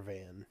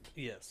caravan.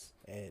 Yes.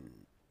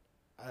 And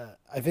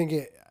I think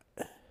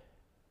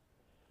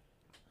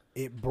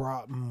it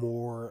brought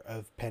more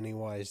of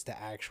Pennywise to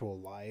actual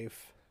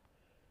life.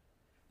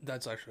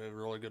 That's actually a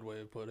really good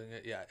way of putting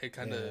it. Yeah, it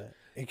kind of... Yeah.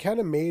 It kind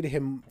of made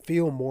him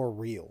feel more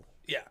real.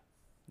 Yeah,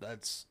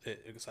 that's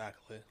it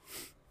exactly.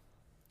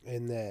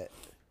 And that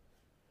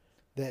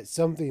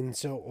something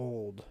so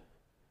old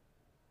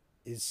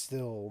is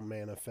still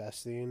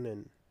manifesting,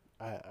 and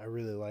I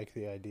really like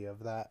the idea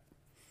of that.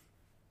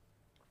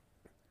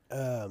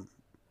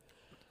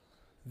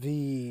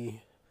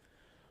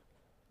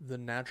 The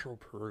natural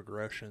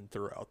progression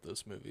throughout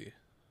this movie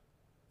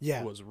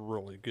yeah was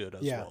really good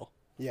as Yeah. well.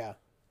 yeah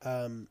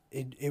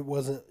it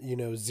wasn't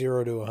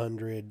 0 to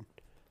 100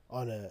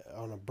 on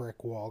a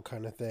brick wall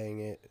kind of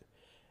thing.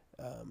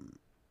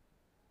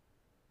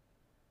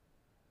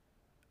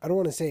 I don't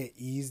want to say it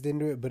eased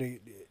into it, but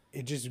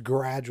it just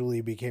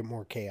gradually became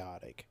more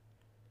chaotic.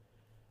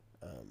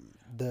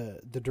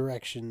 The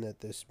direction that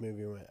this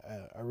movie went,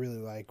 I really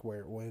like where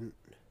it went,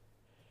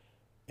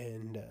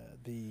 and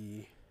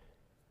the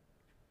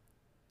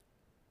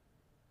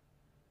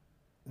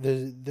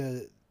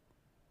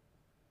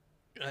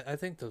I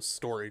think the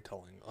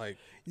storytelling, like,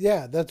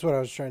 yeah, that's what I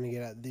was trying to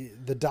get at.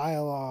 The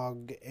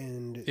dialogue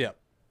and yeah,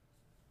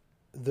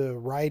 the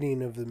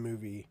writing of the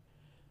movie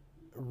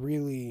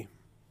really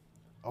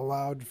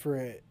allowed for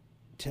it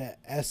to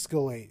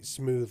escalate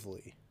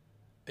smoothly.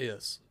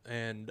 yes,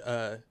 and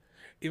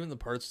even the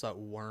parts that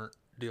weren't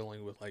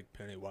dealing with like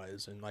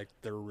Pennywise and like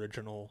the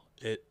original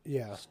It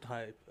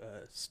type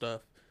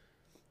stuff,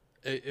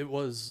 it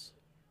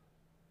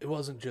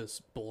wasn't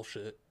just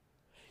bullshit.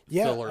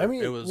 Yeah, filler. I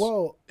mean, it was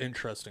well,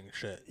 interesting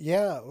shit.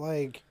 yeah,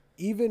 like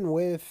even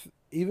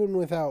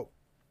without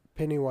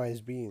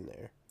Pennywise being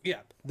there,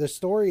 Yeah, the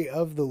story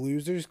of the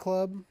Losers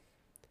Club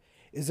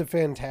is a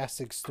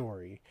fantastic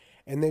story,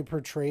 and they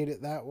portrayed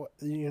it that way.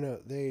 You know,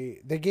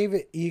 they gave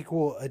it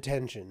equal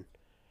attention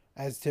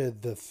as to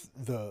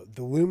the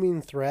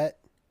looming threat,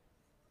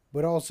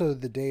 but also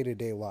the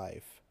day-to-day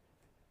life.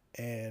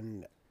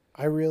 And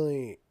I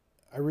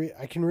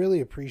can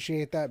really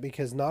appreciate that,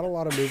 because not a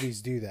lot of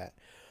movies do that.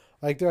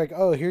 Like, they're like,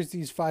 oh, here's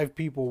these 5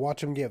 people,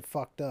 watch them get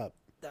fucked up.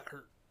 that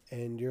hurt.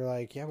 And you're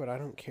like, yeah, but I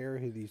don't care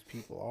who these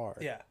people are.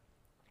 Yeah.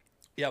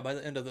 By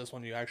the end of this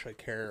one, you actually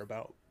care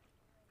about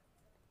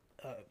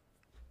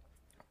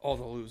all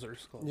the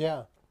losers.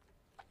 Yeah.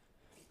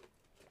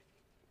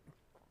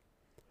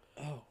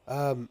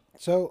 Oh.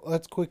 So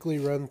let's quickly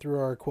run through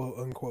our quote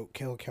unquote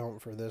kill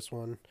count for this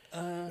one.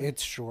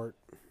 It's short.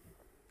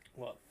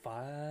 What,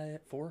 5,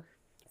 4?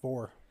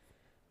 4.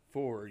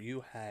 4.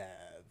 You have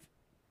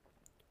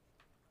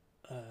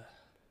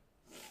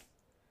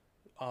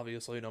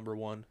obviously number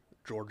 1,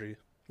 Georgie.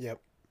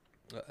 Yep.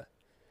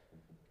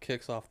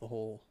 Kicks off the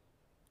whole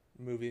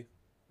movie.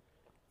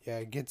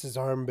 Yeah, gets his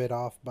arm bit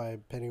off by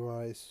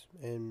Pennywise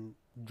and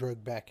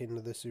dragged back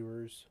into the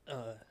sewers.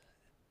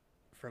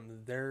 From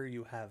there,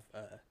 you have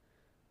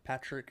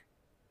Patrick.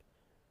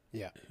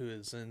 Yeah. Who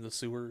is in the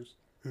sewers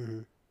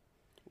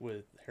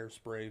with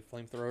hairspray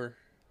flamethrower.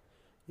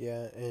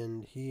 Yeah,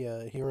 and he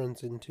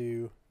runs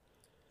into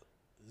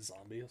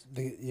Zombies.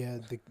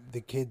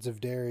 The kids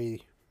of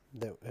Derry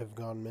that have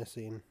gone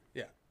missing.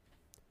 Yeah.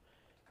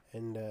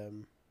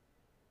 And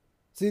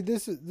see,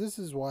 this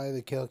is why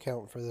the kill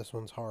count for this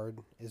one's hard,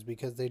 is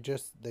because they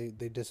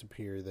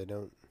disappear. They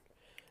don't.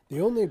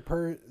 The only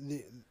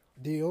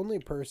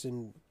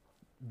person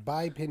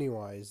by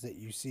Pennywise that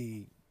you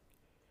see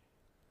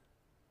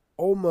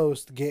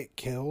almost get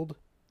killed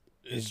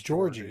is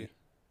Georgie.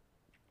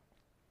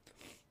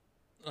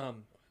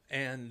 And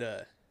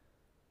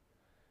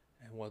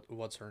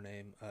what's her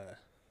name?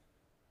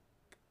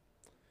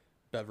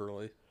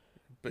 Beverly,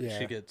 but Yeah.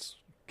 she gets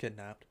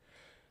kidnapped.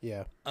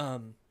 Yeah.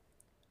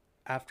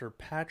 After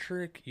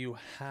Patrick, you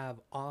have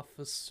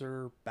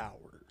Officer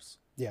Bowers.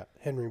 Yeah,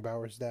 Henry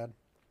Bowers' dad.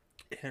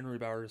 Henry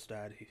Bowers'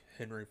 dad.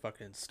 Henry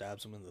fucking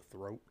stabs him in the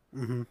throat.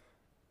 Mm-hmm.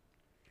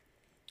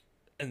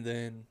 And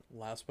then,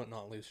 last but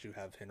not least, you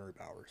have Henry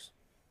Bowers.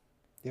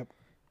 Yep.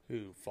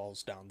 Who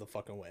falls down the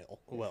fucking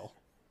well.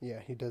 Yeah,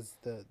 he does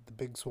the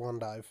big swan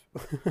dive.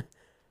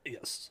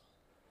 Yes.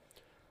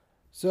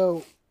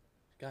 So,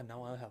 God,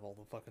 now I have all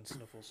the fucking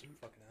sniffles, you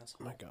fucking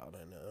asshole. my God,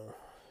 I know.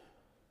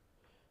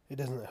 It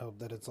doesn't help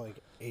that it's like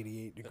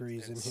 88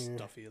 degrees in It's here.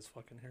 stuffy as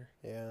fucking here.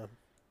 Yeah.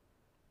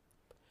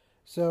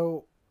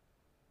 So,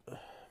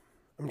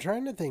 I'm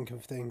trying to think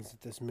of things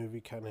that this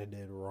movie kind of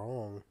did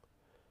wrong.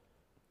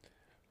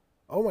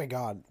 Oh my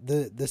God,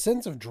 the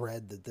sense of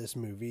dread that this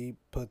movie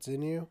puts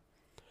in you,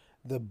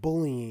 the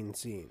bullying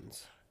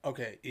scenes.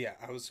 Okay, yeah,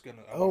 I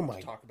Oh wanted my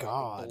to talk about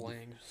God. the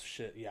bullying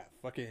shit. Yeah,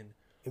 fucking.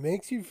 It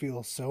makes you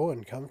feel so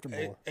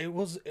uncomfortable. It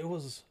was.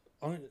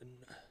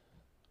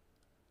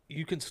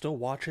 You can still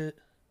watch it,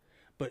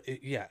 but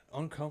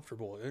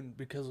uncomfortable, and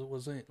because it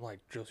wasn't like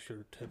just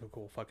your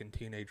typical fucking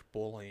teenage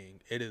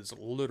bullying. It is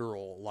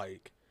literal,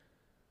 like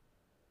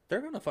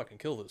they're gonna fucking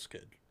kill this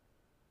kid.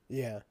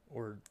 Yeah.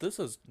 Or this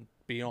is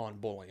beyond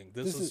bullying.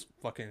 This is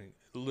fucking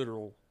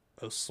literal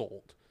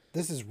assault.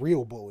 This is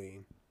real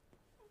bullying.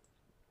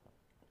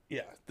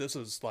 Yeah, this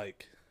is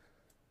like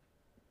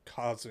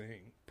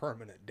causing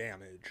permanent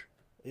damage.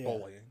 Yeah.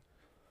 Bullying.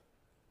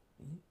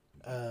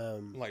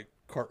 Like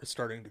Henry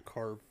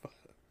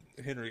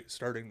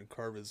starting to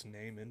carve his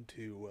name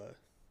into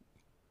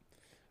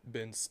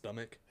Ben's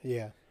stomach.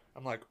 Yeah.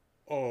 I'm like,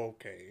 oh,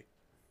 okay,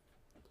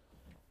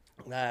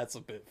 that's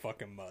a bit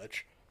fucking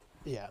much.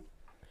 Yeah.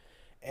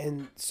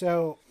 And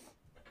so,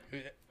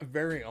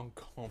 Very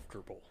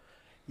uncomfortable.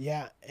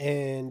 yeah,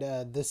 and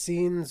the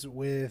scenes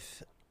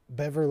with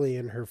Beverly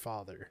and her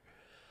father.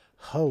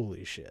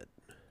 Holy shit.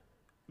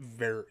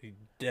 Very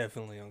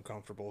definitely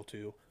uncomfortable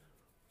too.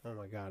 Oh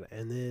my God.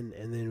 And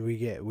then we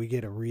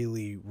get a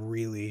really,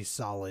 really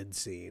solid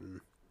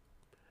scene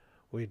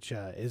which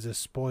is a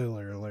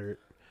spoiler alert.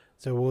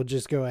 So we'll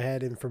just go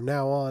ahead and from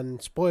now on,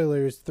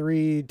 spoilers,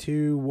 3,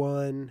 2,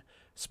 1,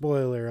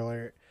 spoiler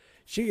alert.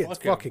 She gets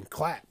fucking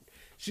clapped.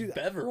 She's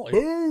Beverly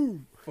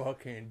boom!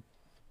 fucking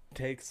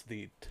takes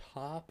the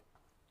top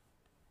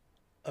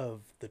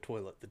of the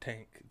toilet, the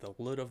tank, the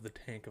lid of the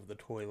tank of the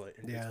toilet,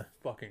 and just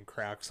fucking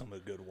cracks him a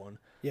good one.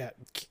 Yeah,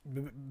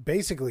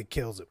 basically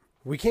kills him.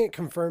 We can't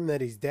confirm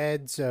that he's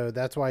dead, so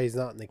that's why he's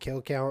not in the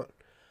kill count.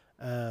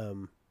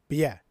 But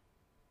yeah.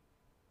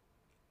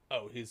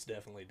 Oh, he's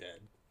definitely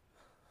dead.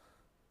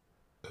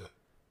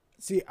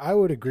 See, I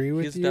would agree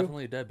with He's you.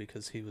 definitely dead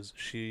because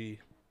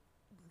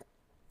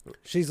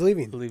She's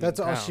leaving. Leaving That's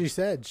all town. she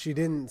said. She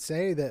didn't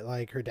say that,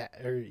 like, her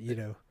dad, or, you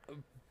know.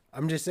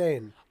 I'm just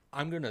saying.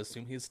 I'm gonna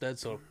assume he's dead,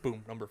 so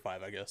boom, number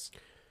 5, I guess.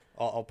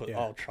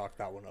 I'll chalk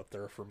that one up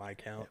there for my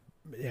count.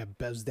 Yeah,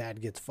 Bev's dad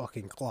gets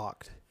fucking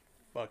clocked.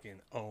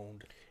 Fucking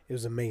owned. It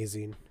was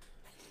amazing.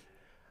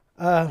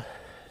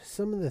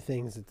 Some of the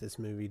things that this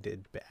movie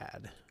did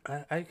bad.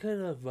 I could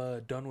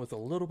have done with a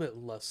little bit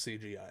less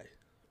CGI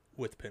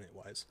with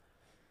Pennywise.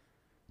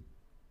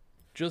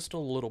 Just a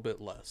little bit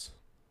less.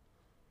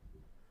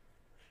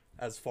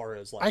 As far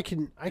as like I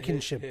can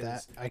ship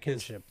that. I can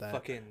his ship that.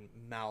 Fucking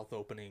mouth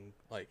opening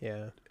like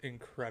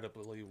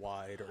incredibly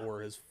wide,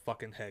 or his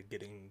fucking head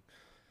getting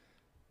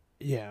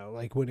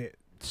like when it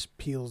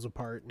peels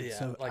apart. And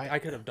stuff. I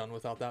could have done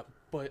without that,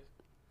 but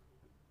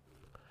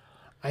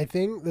I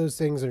think those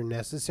things are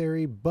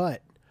necessary,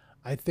 but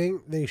I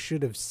think they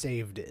should have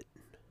saved it.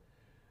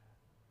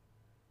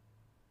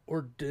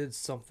 or did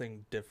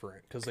something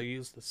different, because they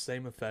used the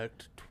same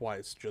effect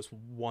twice, just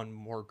one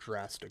more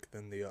drastic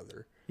than the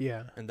other.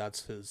 Yeah. And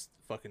that's his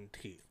fucking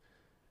teeth.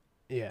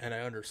 Yeah. And I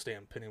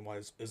understand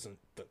Pennywise isn't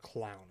the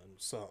clown, and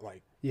so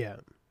like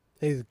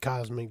He's a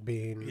cosmic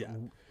being. Yeah.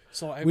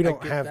 So we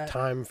don't get have that.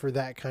 time for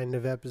that kind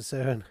of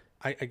episode.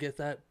 I get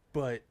that,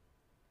 but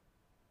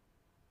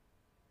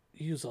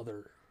use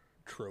other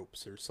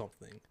tropes or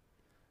something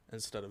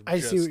instead of. I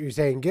see just, what you're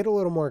saying. Get a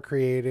little more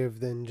creative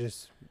than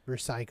just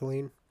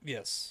recycling.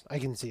 Yes. I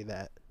can see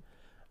that.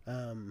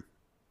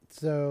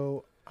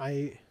 So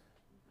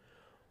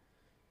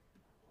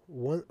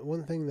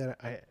one thing that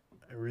I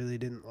really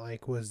didn't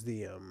like was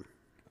the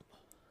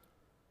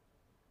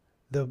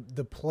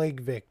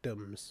plague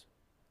victims,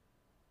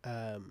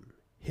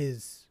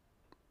 his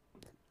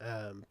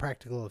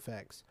practical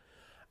effects.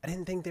 I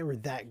didn't think they were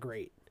that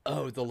great.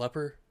 Oh, the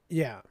leper.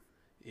 Yeah,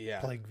 Yeah.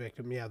 plague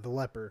victim. Yeah, the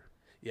leper.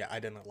 Yeah,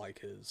 I didn't like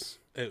his.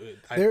 They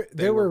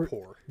were were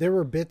poor. There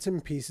were bits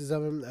and pieces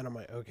of him, and I'm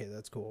like, okay,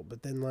 that's cool.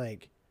 But then,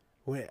 like,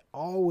 when it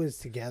all was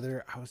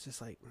together, I was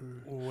just like,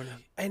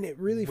 and it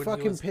really when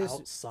fucking he was pissed.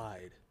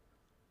 outside.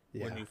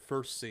 Yeah. When you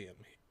first see him,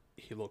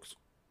 he looks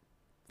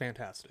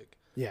fantastic.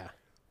 Yeah,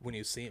 When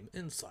you see him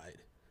inside,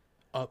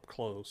 up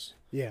close,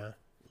 yeah,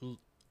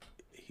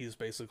 he's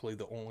basically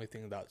the only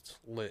thing that's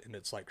lit, and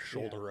it's like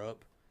shoulder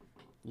up.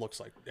 Looks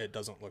like it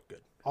doesn't look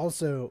good.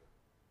 Also,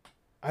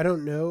 I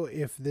don't know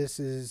if this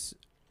is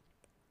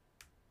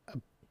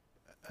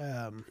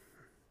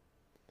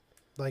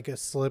like a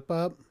slip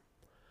up,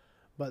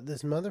 but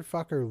this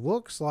motherfucker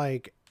looks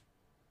like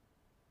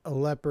a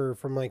leper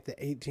from like the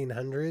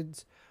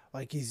 1800s.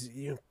 Like he's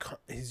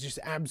he's just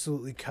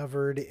absolutely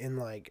covered in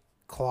like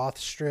cloth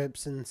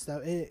strips and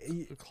stuff.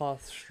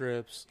 Cloth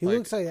strips. He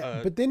looks like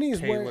a but then he's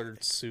tailored wearing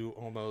suit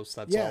almost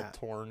that's all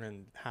torn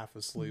and half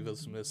a sleeve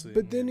is missing.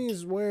 But then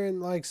he's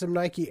wearing like some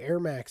Nike Air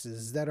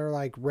Maxes that are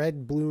like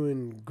red, blue,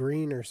 and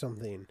green or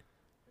something.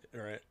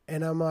 Right.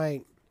 And I'm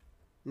like,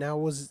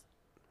 now is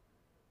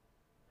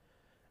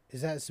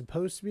that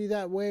supposed to be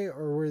that way,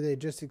 or were they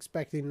just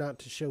expecting not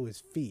to show his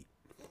feet?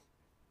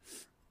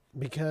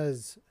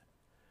 Because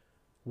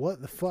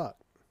what the fuck?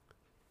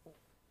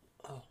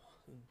 Oh,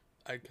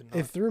 I could not.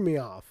 It threw me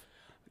off.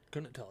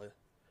 Couldn't tell you.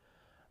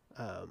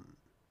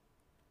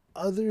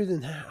 Other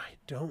than that, I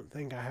don't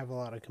think I have a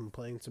lot of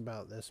complaints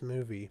about this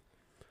movie.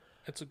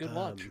 It's a good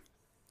watch.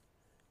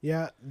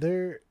 Yeah,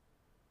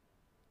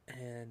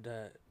 And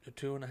a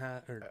 2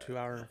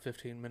 hour and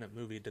 15-minute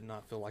movie did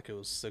not feel like it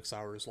was 6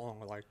 hours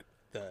long, like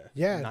the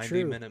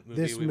 90-minute movie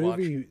this we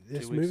movie watched.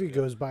 this 2 weeks movie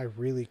ago. goes by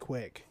really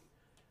quick.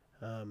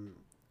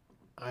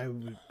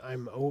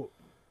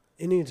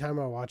 Anytime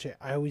I watch it,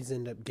 I always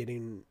end up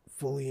getting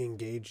fully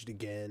engaged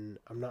again.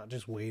 I'm not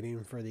just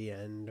waiting for the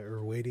end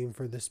or waiting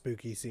for the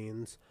spooky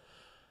scenes.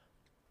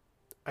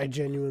 I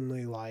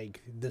genuinely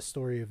like the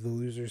story of the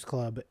Losers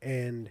Club,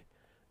 and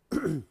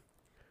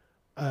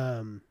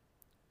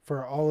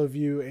for all of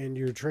you and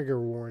your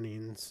trigger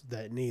warnings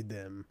that need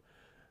them,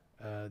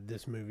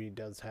 this movie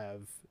does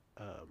have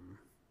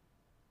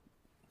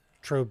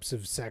tropes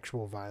of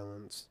sexual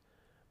violence,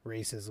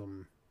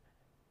 racism,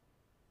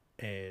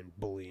 and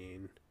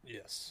bullying.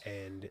 Yes.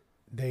 And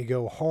they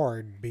go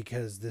hard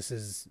because this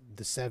is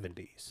the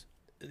 70s.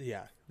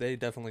 Yeah, they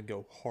definitely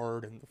go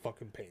hard in the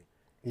fucking paint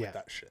with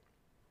that shit.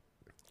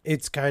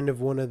 It's kind of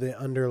one of the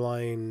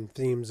underlying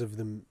themes of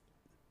the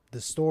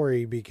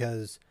story,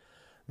 because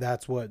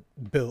that's what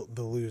built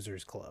the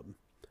Losers Club.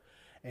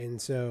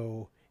 And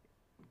so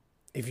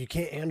if you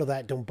can't handle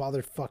that, don't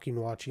bother fucking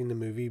watching the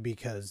movie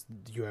because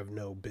you have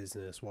no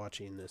business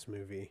watching this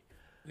movie.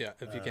 Yeah,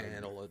 if you can't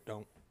handle it,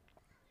 don't.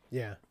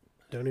 Yeah,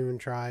 don't even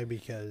try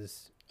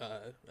because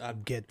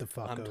I'm get the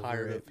fuck over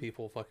tired it. of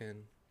people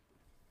fucking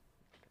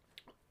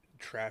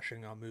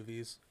trashing on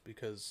movies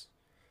because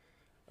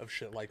of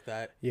shit like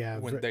that. Yeah,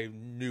 when they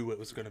knew it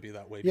was going to be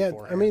that way. Yeah,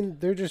 beforehand. I mean,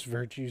 they're just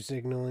virtue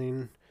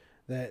signaling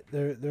that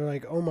they're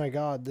like, oh my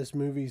god, this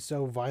movie's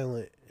so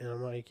violent, and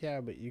I'm like,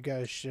 yeah, but you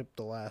guys shipped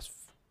the last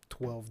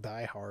 12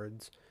 Die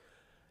Hards.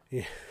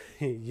 Yeah,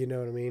 you know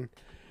what I mean?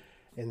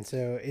 And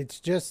so it's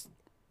just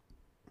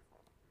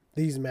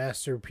these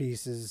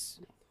masterpieces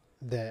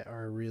that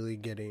are really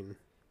getting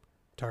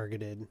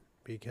targeted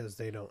because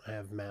they don't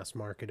have mass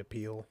market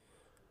appeal.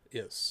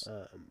 Yes.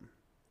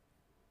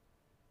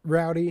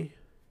 Rowdy,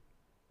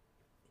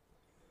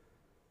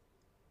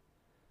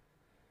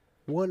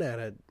 1 out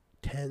of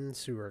 10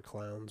 sewer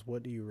clowns.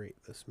 What do you rate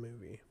this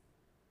movie?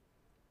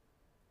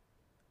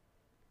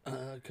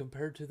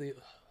 Compared to the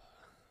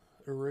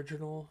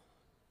original,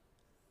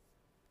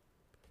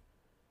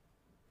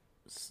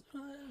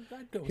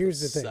 I'd go with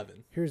Here's a the thing.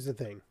 7. Here's the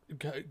thing.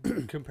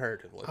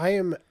 Comparatively. I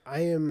am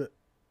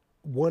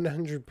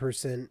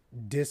 100%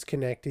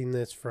 disconnecting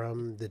this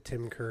from the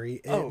Tim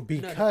Curry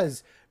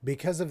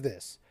because of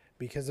this.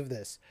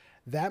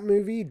 That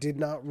movie did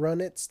not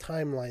run its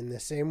timeline the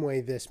same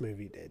way this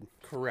movie did.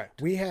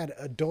 Correct. We had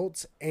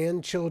adults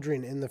and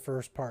children in the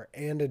first part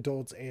and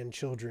adults and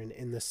children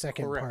in the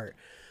second Correct. part.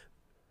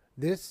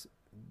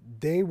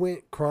 They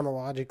went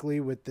chronologically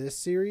with this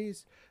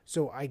series,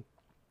 so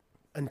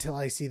until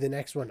I see the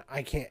next one,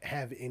 I can't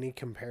have any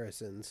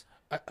comparisons.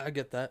 I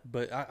get that,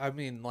 but I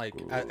mean, like,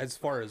 as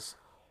far as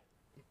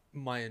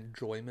my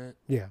enjoyment,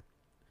 Yeah.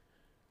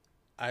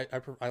 I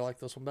like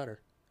this one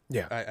better.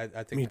 Yeah.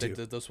 I think Me they too.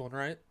 did this one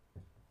right.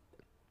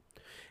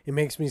 It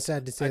makes me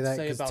sad to say I'd that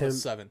say about a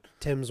because 7.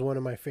 Tim's one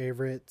of my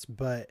favorites,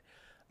 but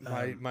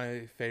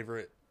My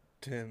favorite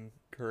Tim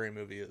Curry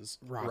movie is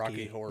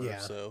Rocky Horror. yeah.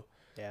 So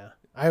yeah,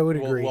 I would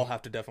agree. we'll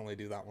have to definitely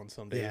do that one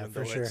someday. Yeah, even for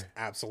though sure. It's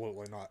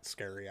absolutely not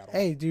scary at all.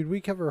 Hey, dude,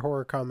 we cover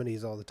horror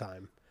comedies all the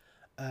time.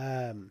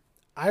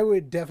 I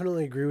would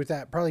definitely agree with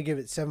that. Probably give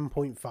it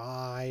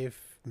 7.5,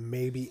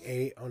 maybe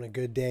 8 on a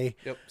good day.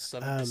 Yep,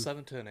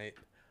 7 to an 8,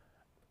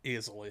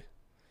 easily.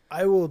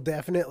 I will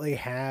definitely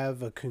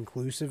have a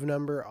conclusive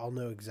number. I'll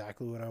know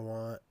exactly what I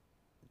want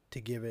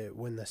to give it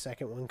when the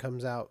second one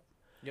comes out.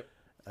 Yep.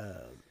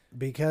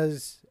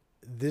 Because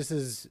this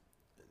is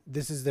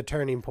the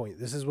turning point.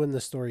 This is when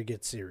the story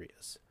gets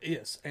serious.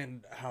 Yes,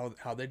 and how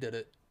they did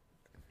it.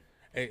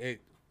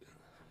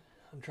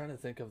 I'm trying to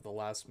think of the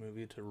last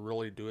movie to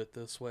really do it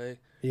this way.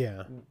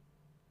 Yeah.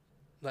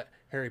 Like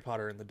Harry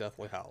Potter and the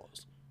Deathly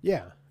Hallows.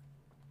 Yeah.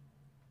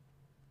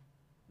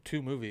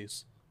 2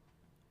 movies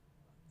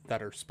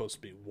that are supposed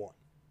to be one.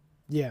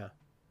 Yeah.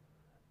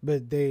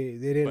 But they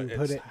didn't But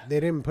put it's- it. They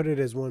didn't put it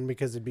as one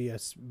because it'd be a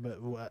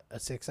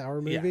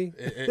 6-hour movie.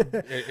 Yeah,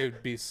 it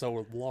would be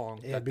so long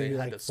It'd that be they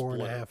like had to 4.5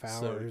 split it,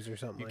 so hours or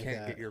something you like can't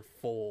that. get your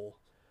full.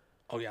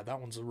 Oh yeah, that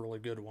one's a really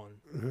good one,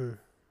 Mm-hmm.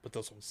 but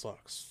this one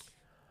sucks.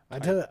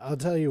 I'll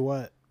tell you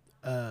what.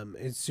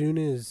 As soon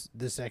as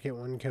the second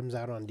one comes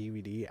out on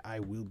DVD, I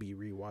will be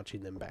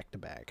rewatching them back to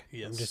back. I'm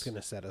Yes. just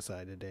gonna set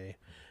aside a day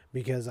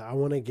because I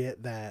want to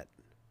get that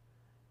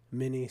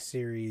mini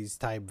series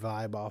type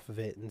vibe off of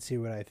it and see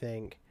what I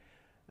think.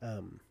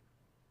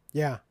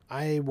 Yeah,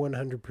 I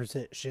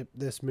 100% ship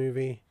this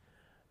movie.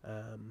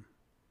 Oh,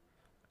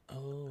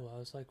 I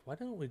was like, why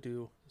didn't we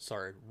do?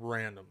 Sorry,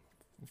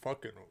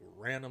 fucking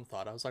random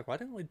thought. I was like, why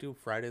didn't we do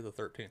Friday the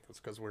 13th? It's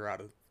because we're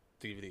out of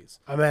DVDs.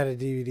 I'm out of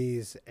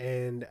DVDs,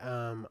 and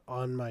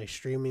on my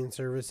streaming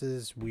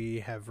services, we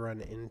have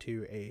run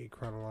into a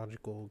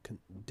chronological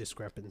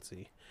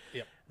discrepancy.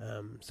 Yep,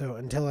 So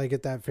until I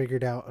get that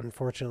figured out,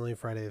 unfortunately,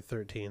 Friday the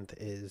 13th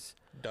is,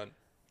 done.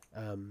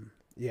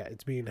 yeah,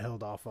 it's being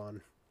held off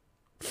on.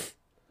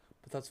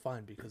 But that's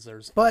fine because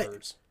there's But-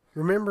 others.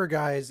 Remember,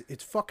 guys,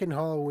 it's fucking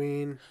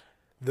Halloween,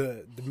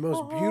 the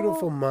most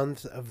beautiful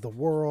month of the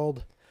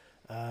world.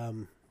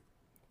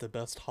 The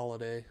best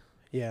holiday.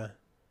 Yeah,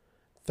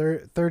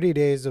 30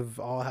 days of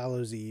All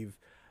Hallows Eve.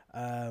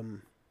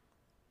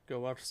 Go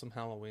watch some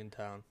Halloween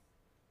Town.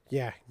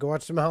 Yeah, go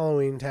watch some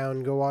Halloween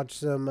Town. Go watch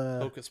some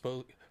Hocus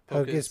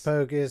Hocus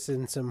Pocus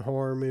and some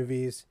horror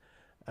movies.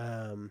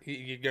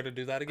 You got to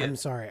do that again. I'm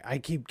sorry, I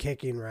keep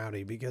kicking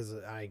Rowdy because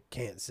I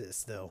can't sit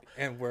still.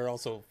 And we're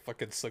also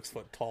fucking 6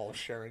 foot tall,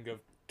 sharing a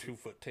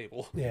 2-foot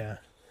table. Yeah.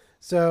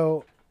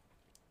 So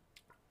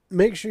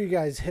make sure you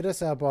guys hit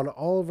us up on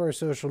all of our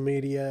social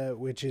media,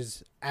 which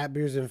is at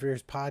Beers and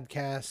Fears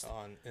Podcast.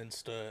 On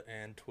Insta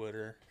and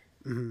Twitter.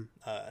 You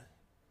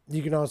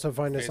can also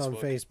find us on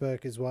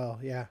Facebook as well.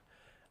 Yeah.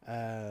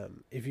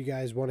 If you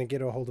guys want to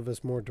get a hold of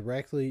us more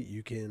directly,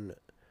 you can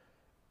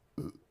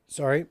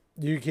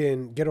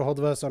get a hold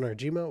of us on our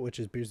Gmail, which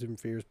is Beers and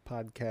Fears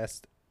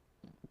Podcast.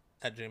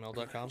 At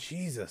gmail.com.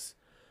 Jesus.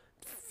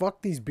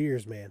 Fuck these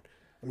beers, man.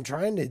 I'm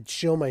trying to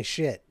chill my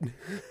shit.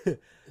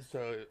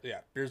 So, yeah,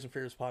 Beers and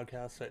Fears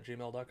Podcast at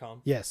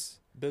gmail.com. Yes.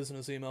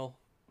 Business email,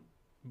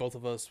 Both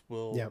of us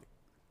will Yep.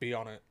 be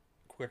on it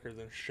quicker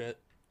than shit.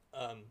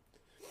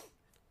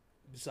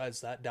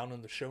 Besides that, down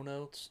in the show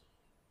notes,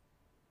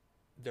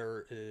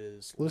 there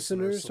is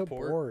Listener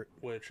support.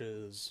 which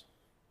is,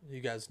 you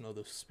guys know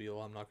the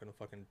spiel. I'm not going to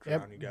fucking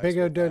drown Yep. you guys. Big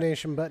O with that.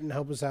 donation button.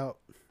 Help us out.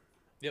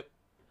 Yep.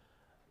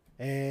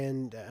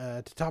 And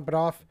to top it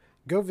off,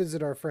 go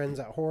visit our friends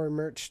at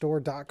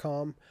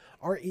horrormerchstore.com.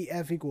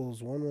 REF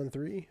equals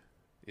 113.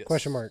 Yes.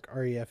 Question mark.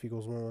 REF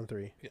equals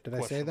 113. Yeah, Did I say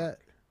question that? mark.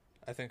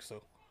 I think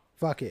so.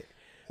 Fuck it.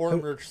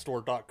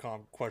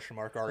 Horrormerchstore.com, question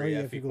mark,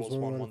 REF equals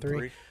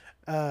 113.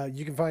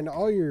 You can find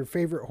all your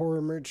favorite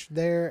horror merch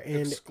there,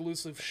 and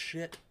Exclusive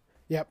shit.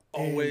 yep,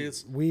 and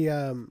Always. we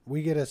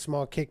get a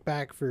small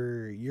kickback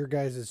for your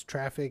guys'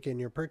 traffic and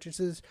your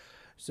purchases.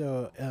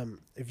 So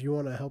if you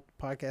want to help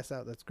the podcast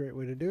out, that's a great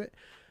way to do it.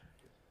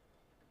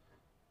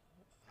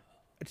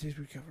 Did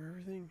we cover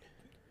everything?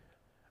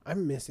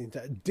 I'm missing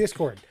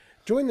Discord.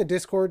 Join the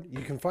Discord.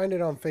 You can find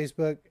it on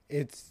Facebook.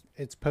 It's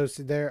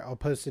posted there. I'll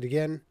post it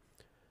again.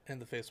 And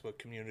the Facebook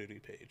community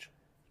page.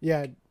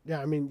 Yeah.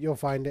 I mean, you'll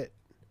find it.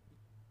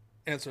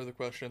 Answer the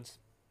questions.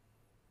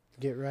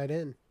 Get right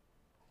in.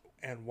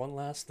 And one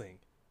last thing.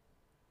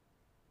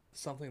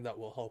 Something that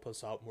will help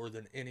us out more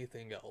than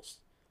anything else.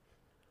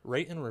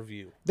 Rate and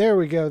review. There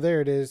we go.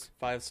 There it is.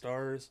 5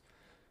 stars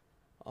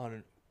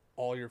on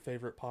all your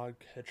favorite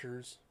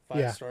podcatchers. 5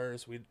 Yeah.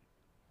 stars. We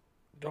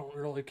don't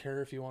really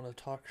care if you want to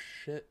talk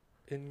shit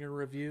in your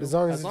review. As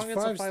long as it's a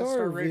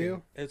 5-star rating,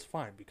 review. it's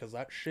fine, because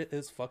that shit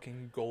is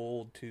fucking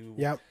gold to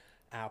Yep.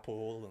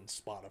 Apple and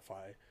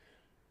Spotify.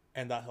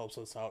 And that helps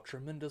us out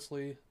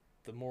tremendously.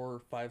 The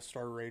more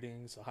 5-star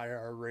ratings, the higher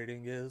our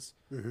rating is,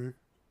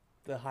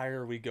 the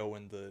higher we go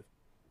in the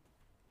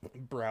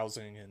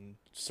browsing and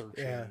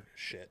searching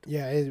shit.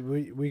 Yeah,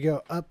 we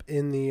go up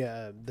in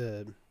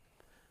the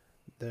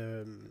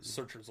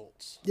Search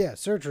results. yeah,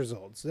 search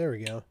results. There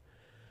we go.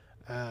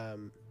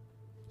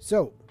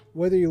 So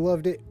whether you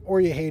loved it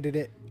or you hated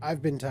it,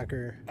 I've been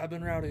Tucker, I've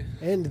been Rowdy.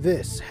 and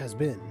this has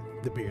been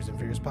the Beers and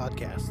Fears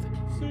podcast.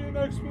 See you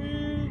next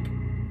week.